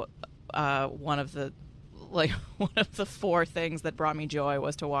so one of the 4 things that brought me joy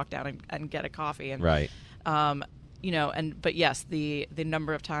was to walk down and get a coffee. And, right. But yes, the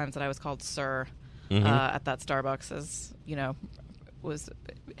number of times that I was called Sir at that Starbucks was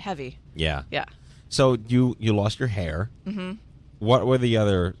heavy. Yeah. Yeah. So you lost your hair. Mm-hmm. What were the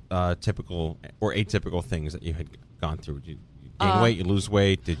other typical or atypical things that you had gone through? Did you gain weight? You lose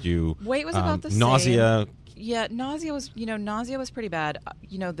weight? Did you weight was about the nausea? Same. Yeah, nausea was pretty bad.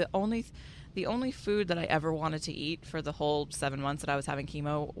 The only food that I ever wanted to eat for the whole 7 months that I was having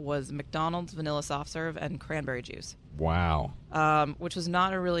chemo was McDonald's vanilla soft serve and cranberry juice. Wow. Which was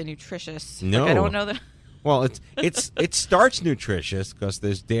not a really nutritious. No. I don't know that. Well, it starts nutritious because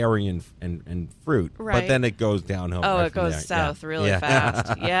there's dairy and fruit, right. But then it goes downhill. Oh, right it goes there. south really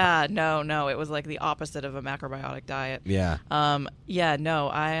fast. Yeah, no, it was like the opposite of a macrobiotic diet. Yeah. I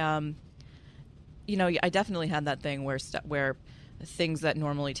definitely had that thing where things that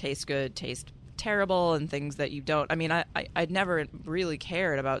normally taste good taste terrible, and things that you don't. I mean, I'd never really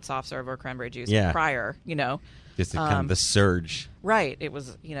cared about soft serve or cranberry juice prior. Just kind of the surge. Right. It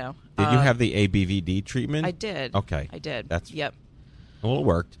was. Did you have the ABVD treatment? I did. Okay. I did. Well, it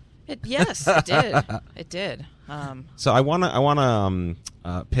worked. Yes, it did. It did. So I want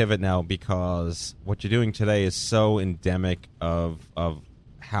to pivot now, because what you're doing today is so endemic of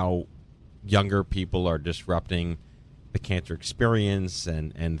how younger people are disrupting the cancer experience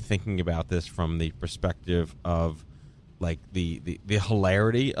and thinking about this from the perspective of like the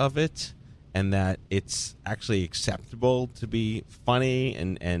hilarity of it, and that it's actually acceptable to be funny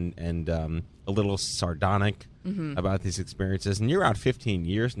and a little sardonic about these experiences. And you're out 15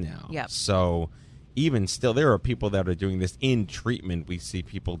 years now. Yeah. So even still, there are people that are doing this in treatment. We see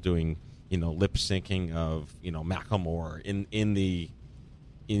people doing, lip syncing of, Macklemore in the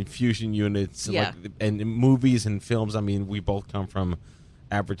infusion units, and in movies and films. I mean, we both come from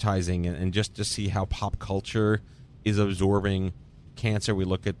advertising, and just to see how pop culture is absorbing cancer. We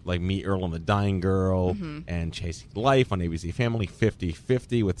look at like Meet Earl and the Dying Girl and Chasing Life on ABC Family.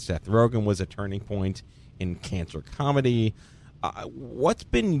 50-50 with Seth Rogen was a turning point in cancer comedy. What's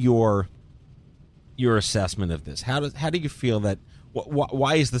been your assessment of this? How do you feel that?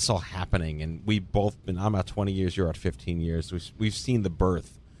 Why is this all happening? And we've both been. I'm at 20 years. You're at 15 years. We've seen the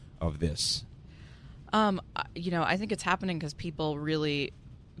birth of this. I think it's happening because people really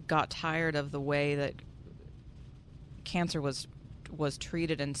got tired of the way that cancer was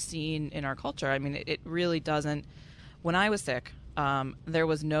treated and seen in our culture. I mean, it really doesn't. When I was sick, there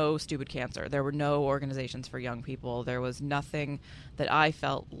was no Stupid Cancer. There were no organizations for young people. There was nothing that I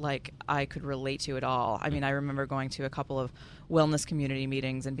felt like I could relate to at all. I mean, I remember going to a couple of wellness community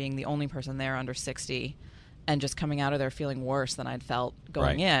meetings and being the only person there under 60, and just coming out of there feeling worse than I'd felt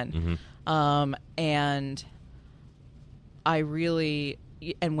going in. And I really,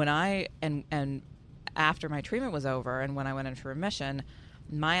 and when and after my treatment was over and when I went into remission,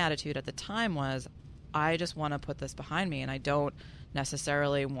 my attitude at the time was, I just want to put this behind me, and I don't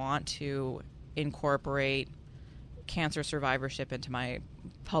necessarily want to incorporate cancer survivorship into my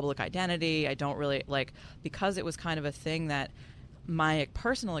public identity. I don't really because it was kind of a thing that my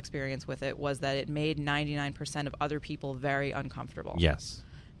personal experience with it was that it made 99% of other people very uncomfortable. Yes.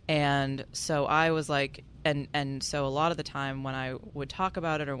 And so I was like, and so a lot of the time when I would talk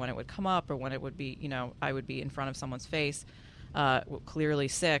about it, or when it would come up, or when it would be, I would be in front of someone's face, clearly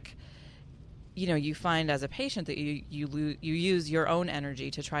sick, you find as a patient that you use your own energy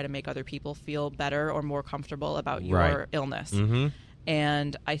to try to make other people feel better or more comfortable about your illness. Mm-hmm.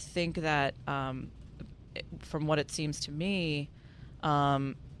 And I think that from what it seems to me,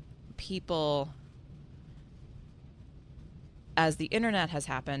 people, as the internet has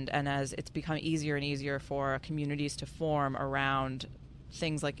happened and as it's become easier and easier for communities to form around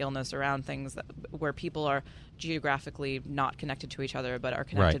things like illness, around things where people are geographically not connected to each other but are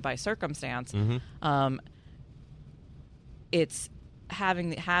connected by circumstance, it's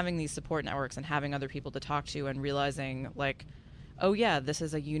having these support networks and having other people to talk to and realizing, like, oh yeah, this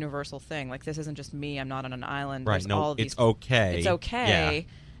is a universal thing. Like, this isn't just me. I'm not on an island. Right. There's No, all of these, it's okay. It's okay.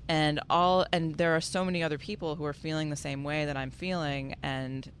 Yeah. And there are so many other people who are feeling the same way that I'm feeling,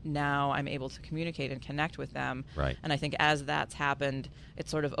 and now I'm able to communicate and connect with them. Right. And I think as that's happened, it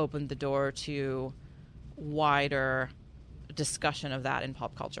sort of opened the door to wider discussion of that in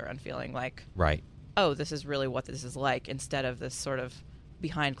pop culture, and feeling like, oh, this is really what this is like, instead of this sort of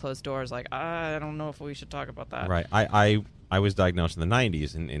behind closed doors, like, I don't know if we should talk about that. Right. I was diagnosed in the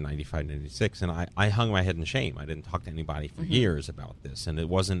 90s, in 95, 96, and I hung my head in shame. I didn't talk to anybody for years about this, and it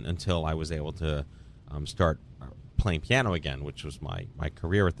wasn't until I was able to start playing piano again, which was my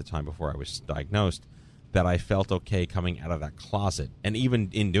career at the time before I was diagnosed, that I felt okay coming out of that closet. And even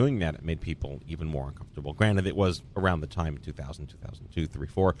in doing that, it made people even more uncomfortable. Granted, it was around the time, 2000, 2002, 3,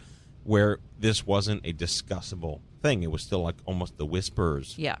 4, where this wasn't a discussable thing. It was still like almost the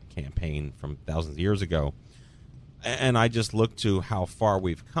Whisperers campaign from thousands of years ago. And I just look to how far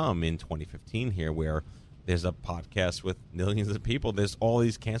we've come in 2015 here, where there's a podcast with millions of people. There's all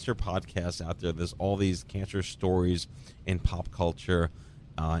these cancer podcasts out there. There's all these cancer stories in pop culture,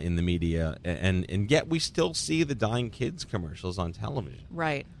 in the media. And yet we still see the dying kids commercials on television.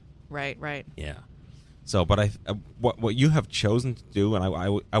 Right. Yeah. So, but what you have chosen to do, and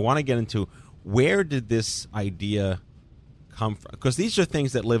I want to get into, where did this idea come from? Because these are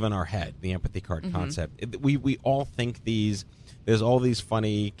things that live in our head, the empathy card concept. We all think these. There's all these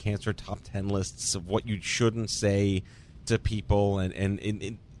funny cancer top 10 lists of what you shouldn't say to people, and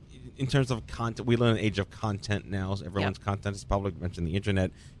in terms of content, we live in an age of content now. So everyone's content is public. You mentioned the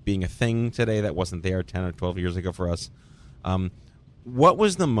internet being a thing today that wasn't there 10 or 12 years ago for us. What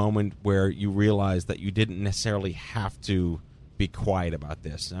was the moment where you realized that you didn't necessarily have to be quiet about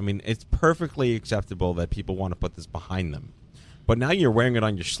this? I mean, it's perfectly acceptable that people want to put this behind them, but now you're wearing it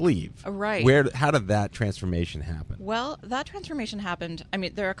on your sleeve. Right. How did that transformation happen? Well, that transformation happened. I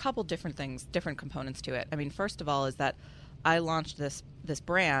mean, there are a couple different things, different components to it. I mean, first of all is that I launched this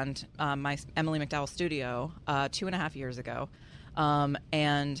brand, my Emily McDowell Studio, 2.5 years ago,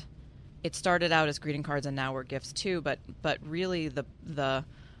 and it started out as greeting cards, and now we're gifts too. But really, the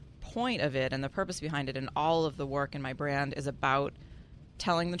point of it and the purpose behind it and all of the work in my brand is about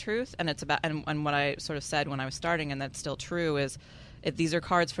telling the truth, and it's about and what I sort of said when I was starting, and that's still true, is these are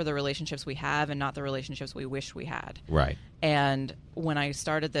cards for the relationships we have and not the relationships we wish we had. Right. And when I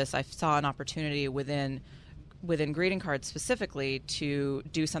started this, I saw an opportunity within greeting cards specifically to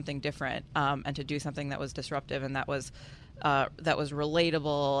do something different, and to do something that was disruptive and that was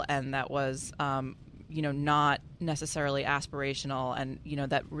relatable, and that was not necessarily aspirational, and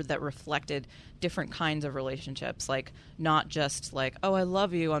that reflected different kinds of relationships, like not just like, oh, I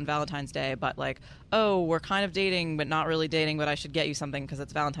love you on Valentine's Day, but like, oh, we're kind of dating but not really dating, but I should get you something because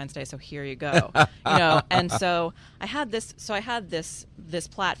it's Valentine's Day, so here you go. And so I had this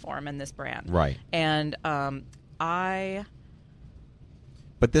platform and this brand, right? And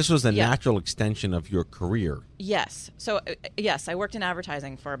But this was a natural extension of your career. Yes. So, yes, I worked in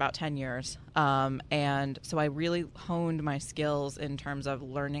advertising for about 10 years. And so I really honed my skills in terms of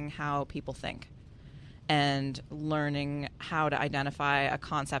learning how people think and learning how to identify a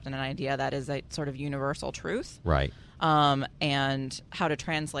concept and an idea that is a sort of universal truth. Right. And how to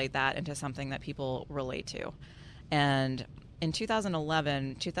translate that into something that people relate to. And in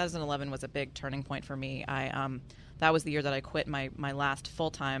 2011 was a big turning point for me. That was the year that I quit my last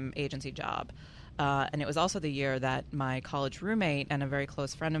full-time agency job. And it was also the year that my college roommate and a very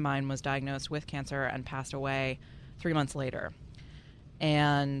close friend of mine was diagnosed with cancer and passed away 3 months later.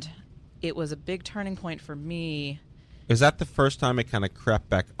 And it was a big turning point for me. Is that the first time it kind of crept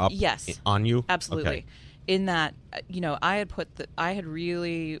back up on you? Absolutely. Okay. In that, I had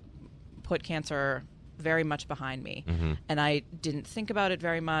really put cancer very much behind me, and I didn't think about it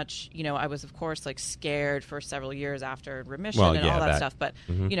very much. I was, of course, like scared for several years after remission and all that stuff. But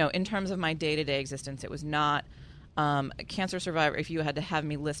in terms of my day-to-day existence, it was not cancer survivor, if you had to have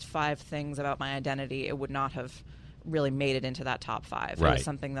me list 5 things about my identity, it would not have really made it into that top 5. It Right. was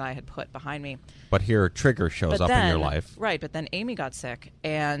something that I had put behind me. But here, Trigger shows But up in your then- life. Right, but then Amy got sick,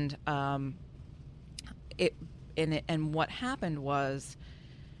 and and what happened was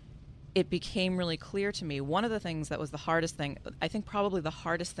it became really clear to me. One of the things that was the hardest thing, I think probably the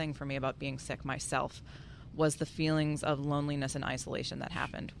hardest thing for me about being sick myself, was the feelings of loneliness and isolation that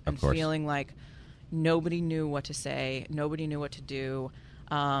happened. Of course. Feeling like nobody knew what to say, nobody knew what to do.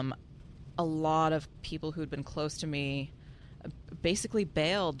 A lot of people who'd been close to me basically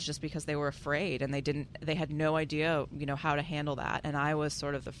bailed just because they were afraid, and they had no idea, how to handle that. And I was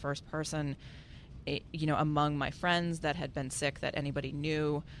sort of the first person, among my friends that had been sick that anybody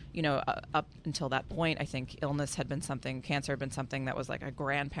knew. Up until that point, I think cancer had been something that was like a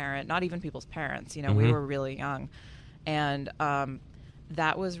grandparent, not even people's parents. We were really young, and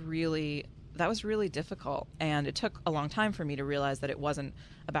that was really difficult. And it took a long time for me to realize that it wasn't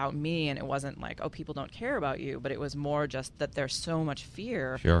about me, and it wasn't like, oh, people don't care about you, but it was more just that there's so much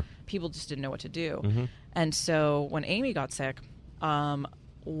fear. Sure. People just didn't know what to do. Mhm. And so when Amy got sick,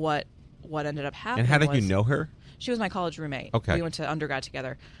 what ended up happening And how did was you know her? she was my college roommate. Okay. We went to undergrad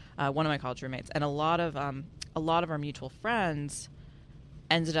together, one of my college roommates. And a lot of our mutual friends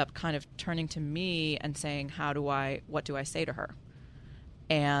ended up kind of turning to me and saying, what do I say to her?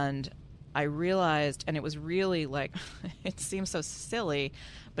 And I realized, and it was really like, it seems so silly,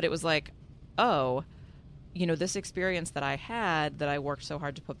 but it was like, oh, this experience that I had, that I worked so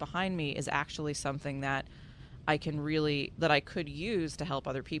hard to put behind me, is actually something that I could use to help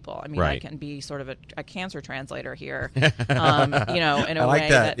other people. I mean, Right. I can be sort of a cancer translator here, in a like way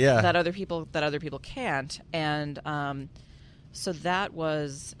that, yeah. that other people can't. And so that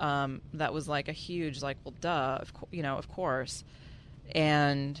was like a huge, like, well, duh, of course.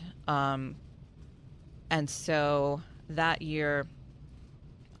 And so that year,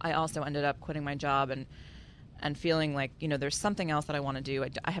 I also ended up quitting my job and feeling like, there's something else that I want to do.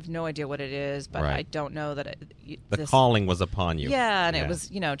 I have no idea what it is, but Right. I don't know that The calling was upon you. Yeah, and it was,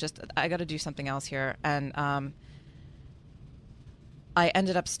 just I got to do something else here. And I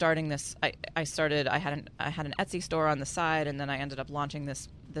ended up starting this. I had an Etsy store on the side, and then I ended up launching this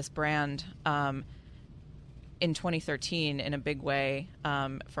brand in 2013 in a big way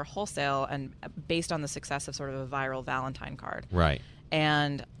for wholesale, and based on the success of sort of a viral Valentine card. Right.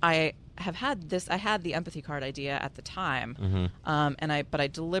 And I had the empathy card idea at the time, but I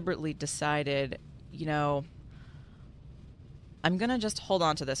deliberately decided, I'm going to just hold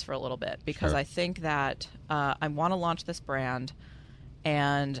on to this for a little bit, because Sure. I think that I want to launch this brand,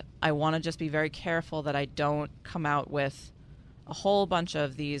 and I want to just be very careful that I don't come out with a whole bunch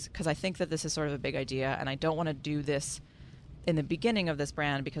of these, because I think that this is sort of a big idea, and I don't want to do this in the beginning of this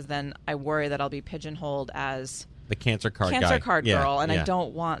brand, because then I worry that I'll be pigeonholed as The cancer card guy. card Yeah, girl, and yeah. I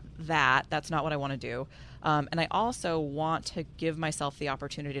don't want that. That's not what I want to do. And I also want to give myself the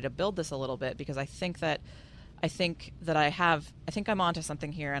opportunity to build this a little bit, because I think I'm onto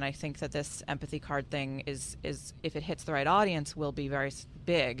something here, and I think that this empathy card thing is if it hits the right audience, will be very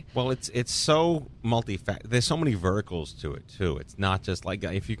big. Well, it's so there's so many verticals to it too. It's not just like,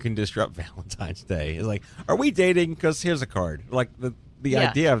 if you can disrupt Valentine's Day. It's like, are we dating? Because here's a card. Like the Yeah.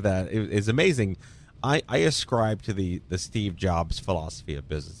 idea of that is amazing. I ascribe to the Steve Jobs philosophy of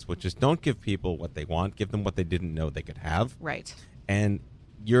business, which is don't give people what they want, give them what they didn't know they could have. Right. And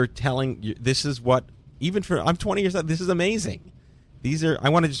you're telling this is what, even for, I'm 20 years old, this is amazing. I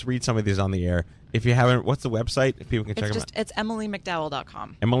want to just read some of these on the air. If you haven't, what's the website? If people can check them out. It's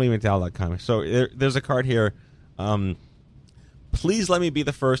EmilyMcDowell.com. EmilyMcDowell.com. So there's a card here. Please let me be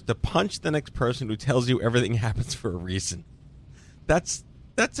the first to punch the next person who tells you everything happens for a reason. That's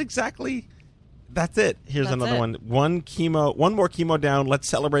exactly. That's it. Here's That's another it. one. One more chemo down. Let's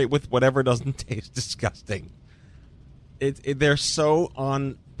celebrate with whatever doesn't taste disgusting. They're so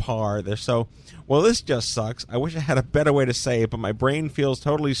on par. They're so, well, this just sucks. I wish I had a better way to say it, but my brain feels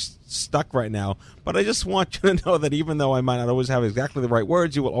totally stuck right now. But I just want you to know that even though I might not always have exactly the right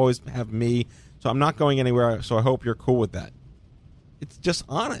words, you will always have me. So I'm not going anywhere. So I hope you're cool with that. It's just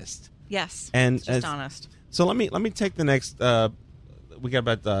honest. Yes. And it's just honest. So let me take the next. We got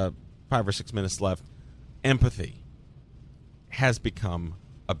about 5 or 6 minutes left. Empathy has become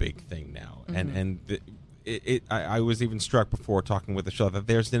a big thing now, and I was even struck before talking with the show that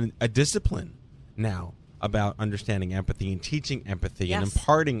there's a discipline now about understanding empathy and teaching empathy and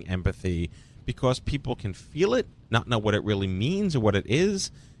imparting empathy, because people can feel it, not know what it really means or what it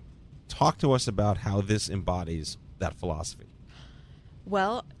is. Talk to us about how this embodies that philosophy.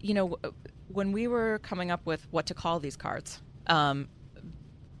 Well, when we were coming up with what to call these cards,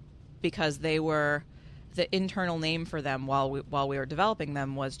 because they were the internal name for them while we were developing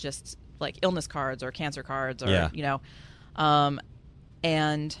them was just like illness cards or cancer cards, or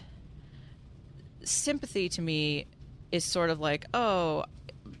and sympathy to me is sort of like, oh,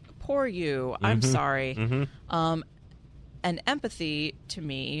 poor you, I'm sorry. And empathy to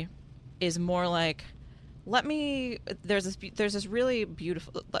me is more like, there's this really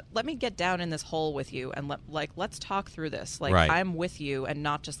beautiful, let me get down in this hole with you, and let's talk through this. Like, right. I'm with you, and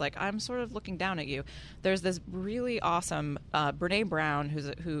not just like I'm sort of looking down at you. There's this really awesome Brene Brown,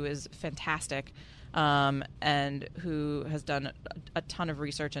 who is fantastic, and who has done a ton of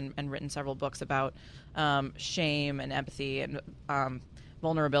research and written several books about shame and empathy and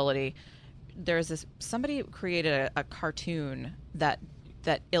vulnerability. There's somebody created a cartoon that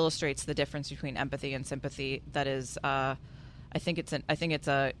illustrates the difference between empathy and sympathy. That is, it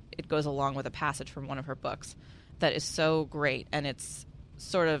goes along with a passage from one of her books that is so great, and it's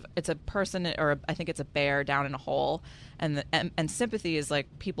a person, or I think it's a bear down in a hole, and sympathy is like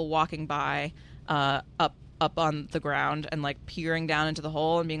people walking by up on the ground and like peering down into the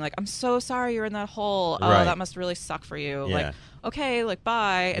hole and being like, I'm so sorry you're in that hole. Oh, right. That must really suck for you. Yeah. Like, okay, like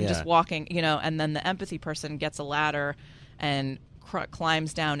bye, and just walking, and then the empathy person gets a ladder and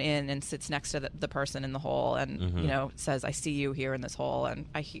climbs down in and sits next to the person in the hole and says, I see you here in this hole, and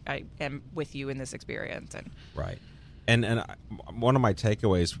I am with you in this experience. And right. And one of my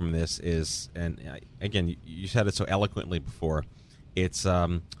takeaways from this is, and again, you said it so eloquently before, it's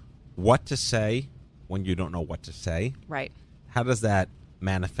what to say when you don't know what to say. Right. How does that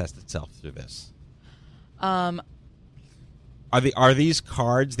manifest itself through this? Are these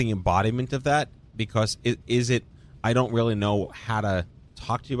cards the embodiment of that? Because is it, I don't really know how to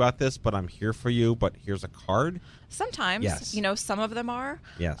talk to you about this, but I'm here for you, but here's a card? Sometimes. Yes. Some of them are.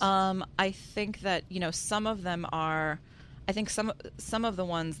 Yes. I think that, some of them are, I think some of the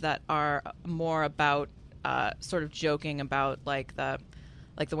ones that are more about sort of joking about like the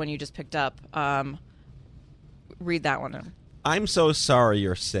one you just picked up. Read that one. I'm so sorry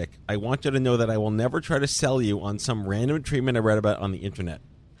you're sick. I want you to know that I will never try to sell you on some random treatment I read about on the internet.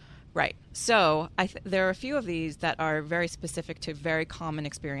 Right. So there are a few of these that are very specific to very common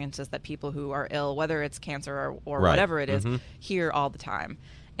experiences that people who are ill, whether it's cancer or right. whatever it is, hear all the time.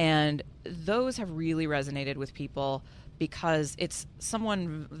 And those have really resonated with people because it's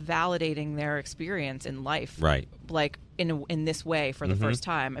someone validating their experience in life. Right. Like in this way for the first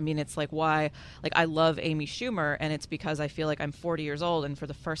time. I mean, it's like why, like I love Amy Schumer, and it's because I feel like I'm 40 years old, and for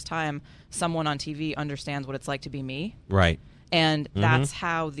the first time, someone on TV understands what it's like to be me. Right. And that's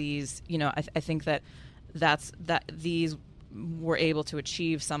how these, I think that these were able to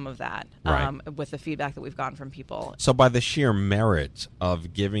achieve some of that with the feedback that we've gotten from people. So by the sheer merit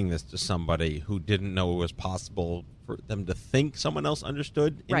of giving this to somebody who didn't know it was possible for them to think someone else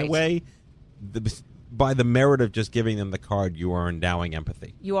understood in a way, by the merit of just giving them the card, you are endowing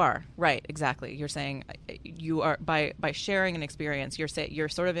empathy. You are, right, exactly. You're saying you are, by sharing an experience, you're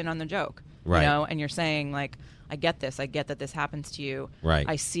sort of in on the joke, right. And you're saying like, I get this. I get that this happens to you. Right.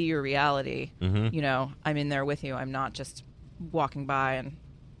 I see your reality. I'm in there with you. I'm not just walking by and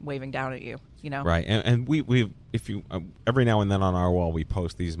waving down at you. Right. And we if you every now and then on our wall we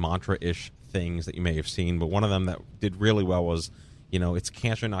post these mantra-ish things that you may have seen. But one of them that did really well was, it's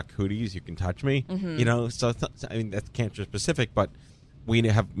cancer, not cooties. You can touch me. So I mean that's cancer specific, but we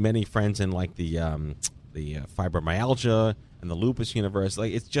have many friends in like the fibromyalgia and the lupus universe.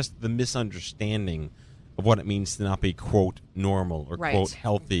 Like it's just the misunderstanding of what it means to not be, quote, normal or, right. quote,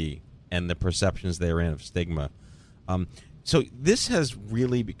 healthy, and the perceptions therein of stigma. So this has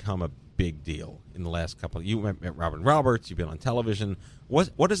really become a big deal in the last couple. You met Robin Roberts. You've been on television.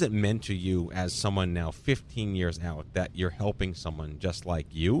 What has it meant to you as someone now 15 years out that you're helping someone just like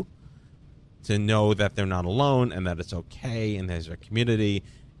you to know that they're not alone and that it's okay and there's a community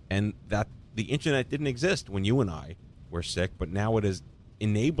and that the internet didn't exist when you and I were sick, but now it is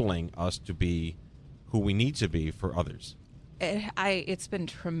enabling us to be who we need to be for others? It's been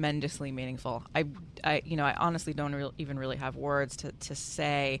tremendously meaningful. I honestly don't even really have words to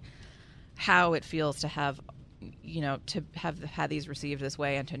say how it feels to have, to have had these received this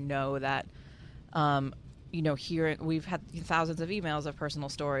way and to know that, here we've had thousands of emails of personal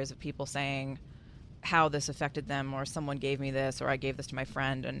stories of people saying how this affected them, or someone gave me this, or I gave this to my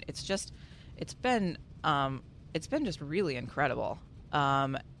friend, and it's been just really incredible,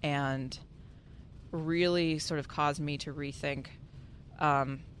 and really sort of caused me to rethink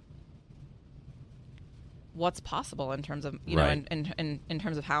what's possible in terms of right. in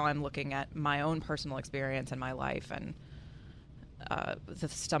terms of how I'm looking at my own personal experience and my life, and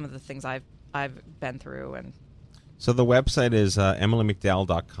some of the things I've been through. And so the website is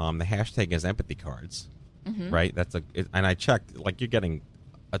EmilyMcDowell.com. The hashtag is empathy cards. right? And I checked, like, you're getting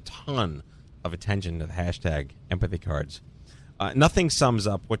a ton of attention to the hashtag empathy cards. Nothing sums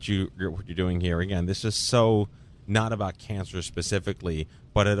up what you're doing here. Again, this is so not about cancer specifically,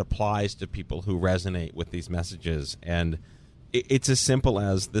 but it applies to people who resonate with these messages. And it's as simple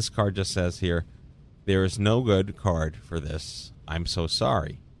as this card just says here, there is no good card for this. I'm so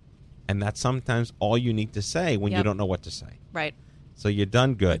sorry. And that's sometimes all you need to say when you don't know what to say. Right. So you're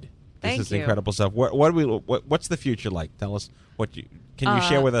done good. Thank This is you. incredible stuff. What's the future like? Tell us can you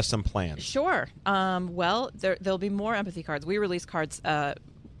share with us some plans? Sure. Well, there'll be more empathy cards. We release cards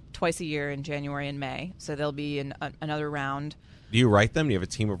twice a year in January and May, so there'll be another round. Do you write them? Do you have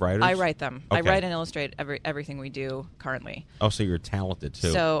a team of writers? I write them. Okay. I write and illustrate everything we do currently. Oh, so you're talented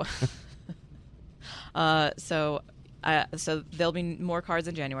too. So, so there'll be more cards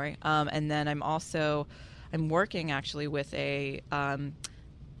in January, and then I'm working actually with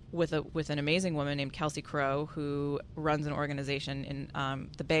with an amazing woman named Kelsey Crow, who runs an organization in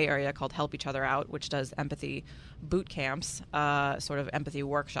the Bay Area called Help Each Other Out, which does empathy boot camps, sort of empathy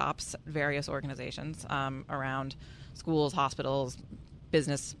workshops, various organizations around schools, hospitals,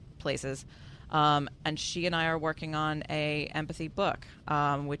 business places. And she and I are working on a empathy book,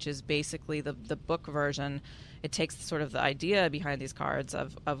 which is basically the book version. It takes sort of the idea behind these cards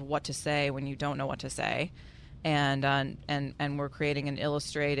of what to say when you don't know what to say. And we're creating an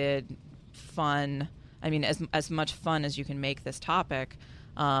illustrated, fun. I mean, as much fun as you can make this topic.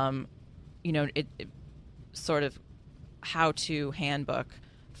 It sort of how-to handbook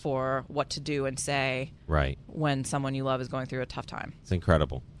for what to do and say when someone you love is going through a tough time. It's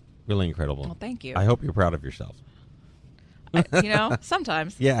incredible, really incredible. Well, thank you. I hope you're proud of yourself.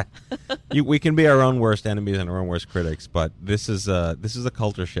 Sometimes. Yeah, we can be our own worst enemies and our own worst critics, but this is a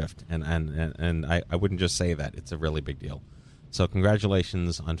culture shift, and I wouldn't just say that. It's a really big deal. So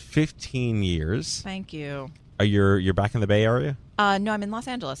congratulations on 15 years. Thank you. You're back in the Bay Area? No, I'm in Los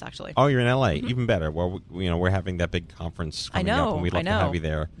Angeles actually. Oh, you're in LA. Even better. Well, we're having that big conference coming up, and we'd love to have you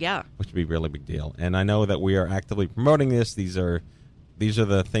there. Yeah, which would be a really big deal. And I know that we are actively promoting this. These are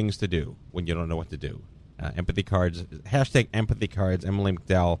the things to do when you don't know what to do. Empathy cards, hashtag empathy cards,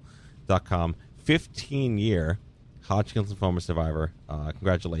 EmilyMcDowell.com. 15-year Hodgkin's lymphoma survivor.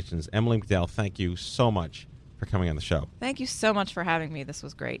 Congratulations. Emily McDowell, thank you so much for coming on the show. Thank you so much for having me. This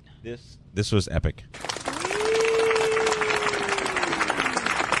was great. This was epic.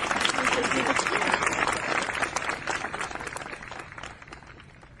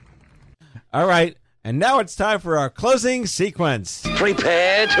 All right. And now it's time for our closing sequence.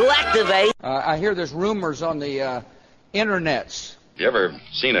 Prepare to activate. I hear there's rumors on the internets. You ever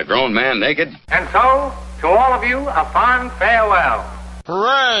seen a grown man naked? And so, to all of you, a fond farewell.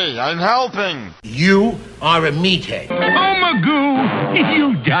 Hooray! I'm helping. You are a meathead. Oh, Magoo,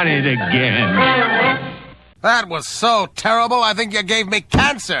 you've done it again. That was so terrible, I think you gave me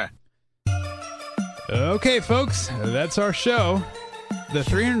cancer. Okay, folks, that's our show. The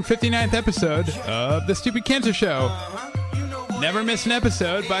 359th episode of The Stupid Cancer Show. Never miss an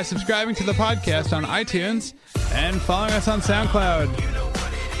episode by subscribing to the podcast on iTunes and following us on SoundCloud.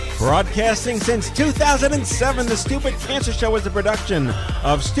 Broadcasting since 2007, The Stupid Cancer Show is a production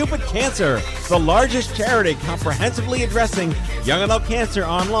of Stupid Cancer, the largest charity comprehensively addressing young adult cancer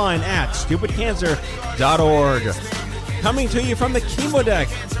online at stupidcancer.org. Coming to you from the Chemo Deck.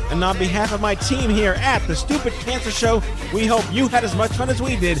 And on behalf of my team here at The Stupid Cancer Show, we hope you had as much fun as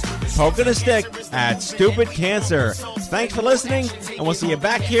we did poking a stick at Stupid Cancer. Thanks for listening, and we'll see you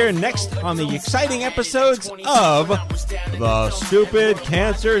back here next on the exciting episodes of The Stupid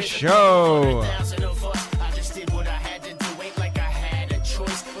Cancer Show.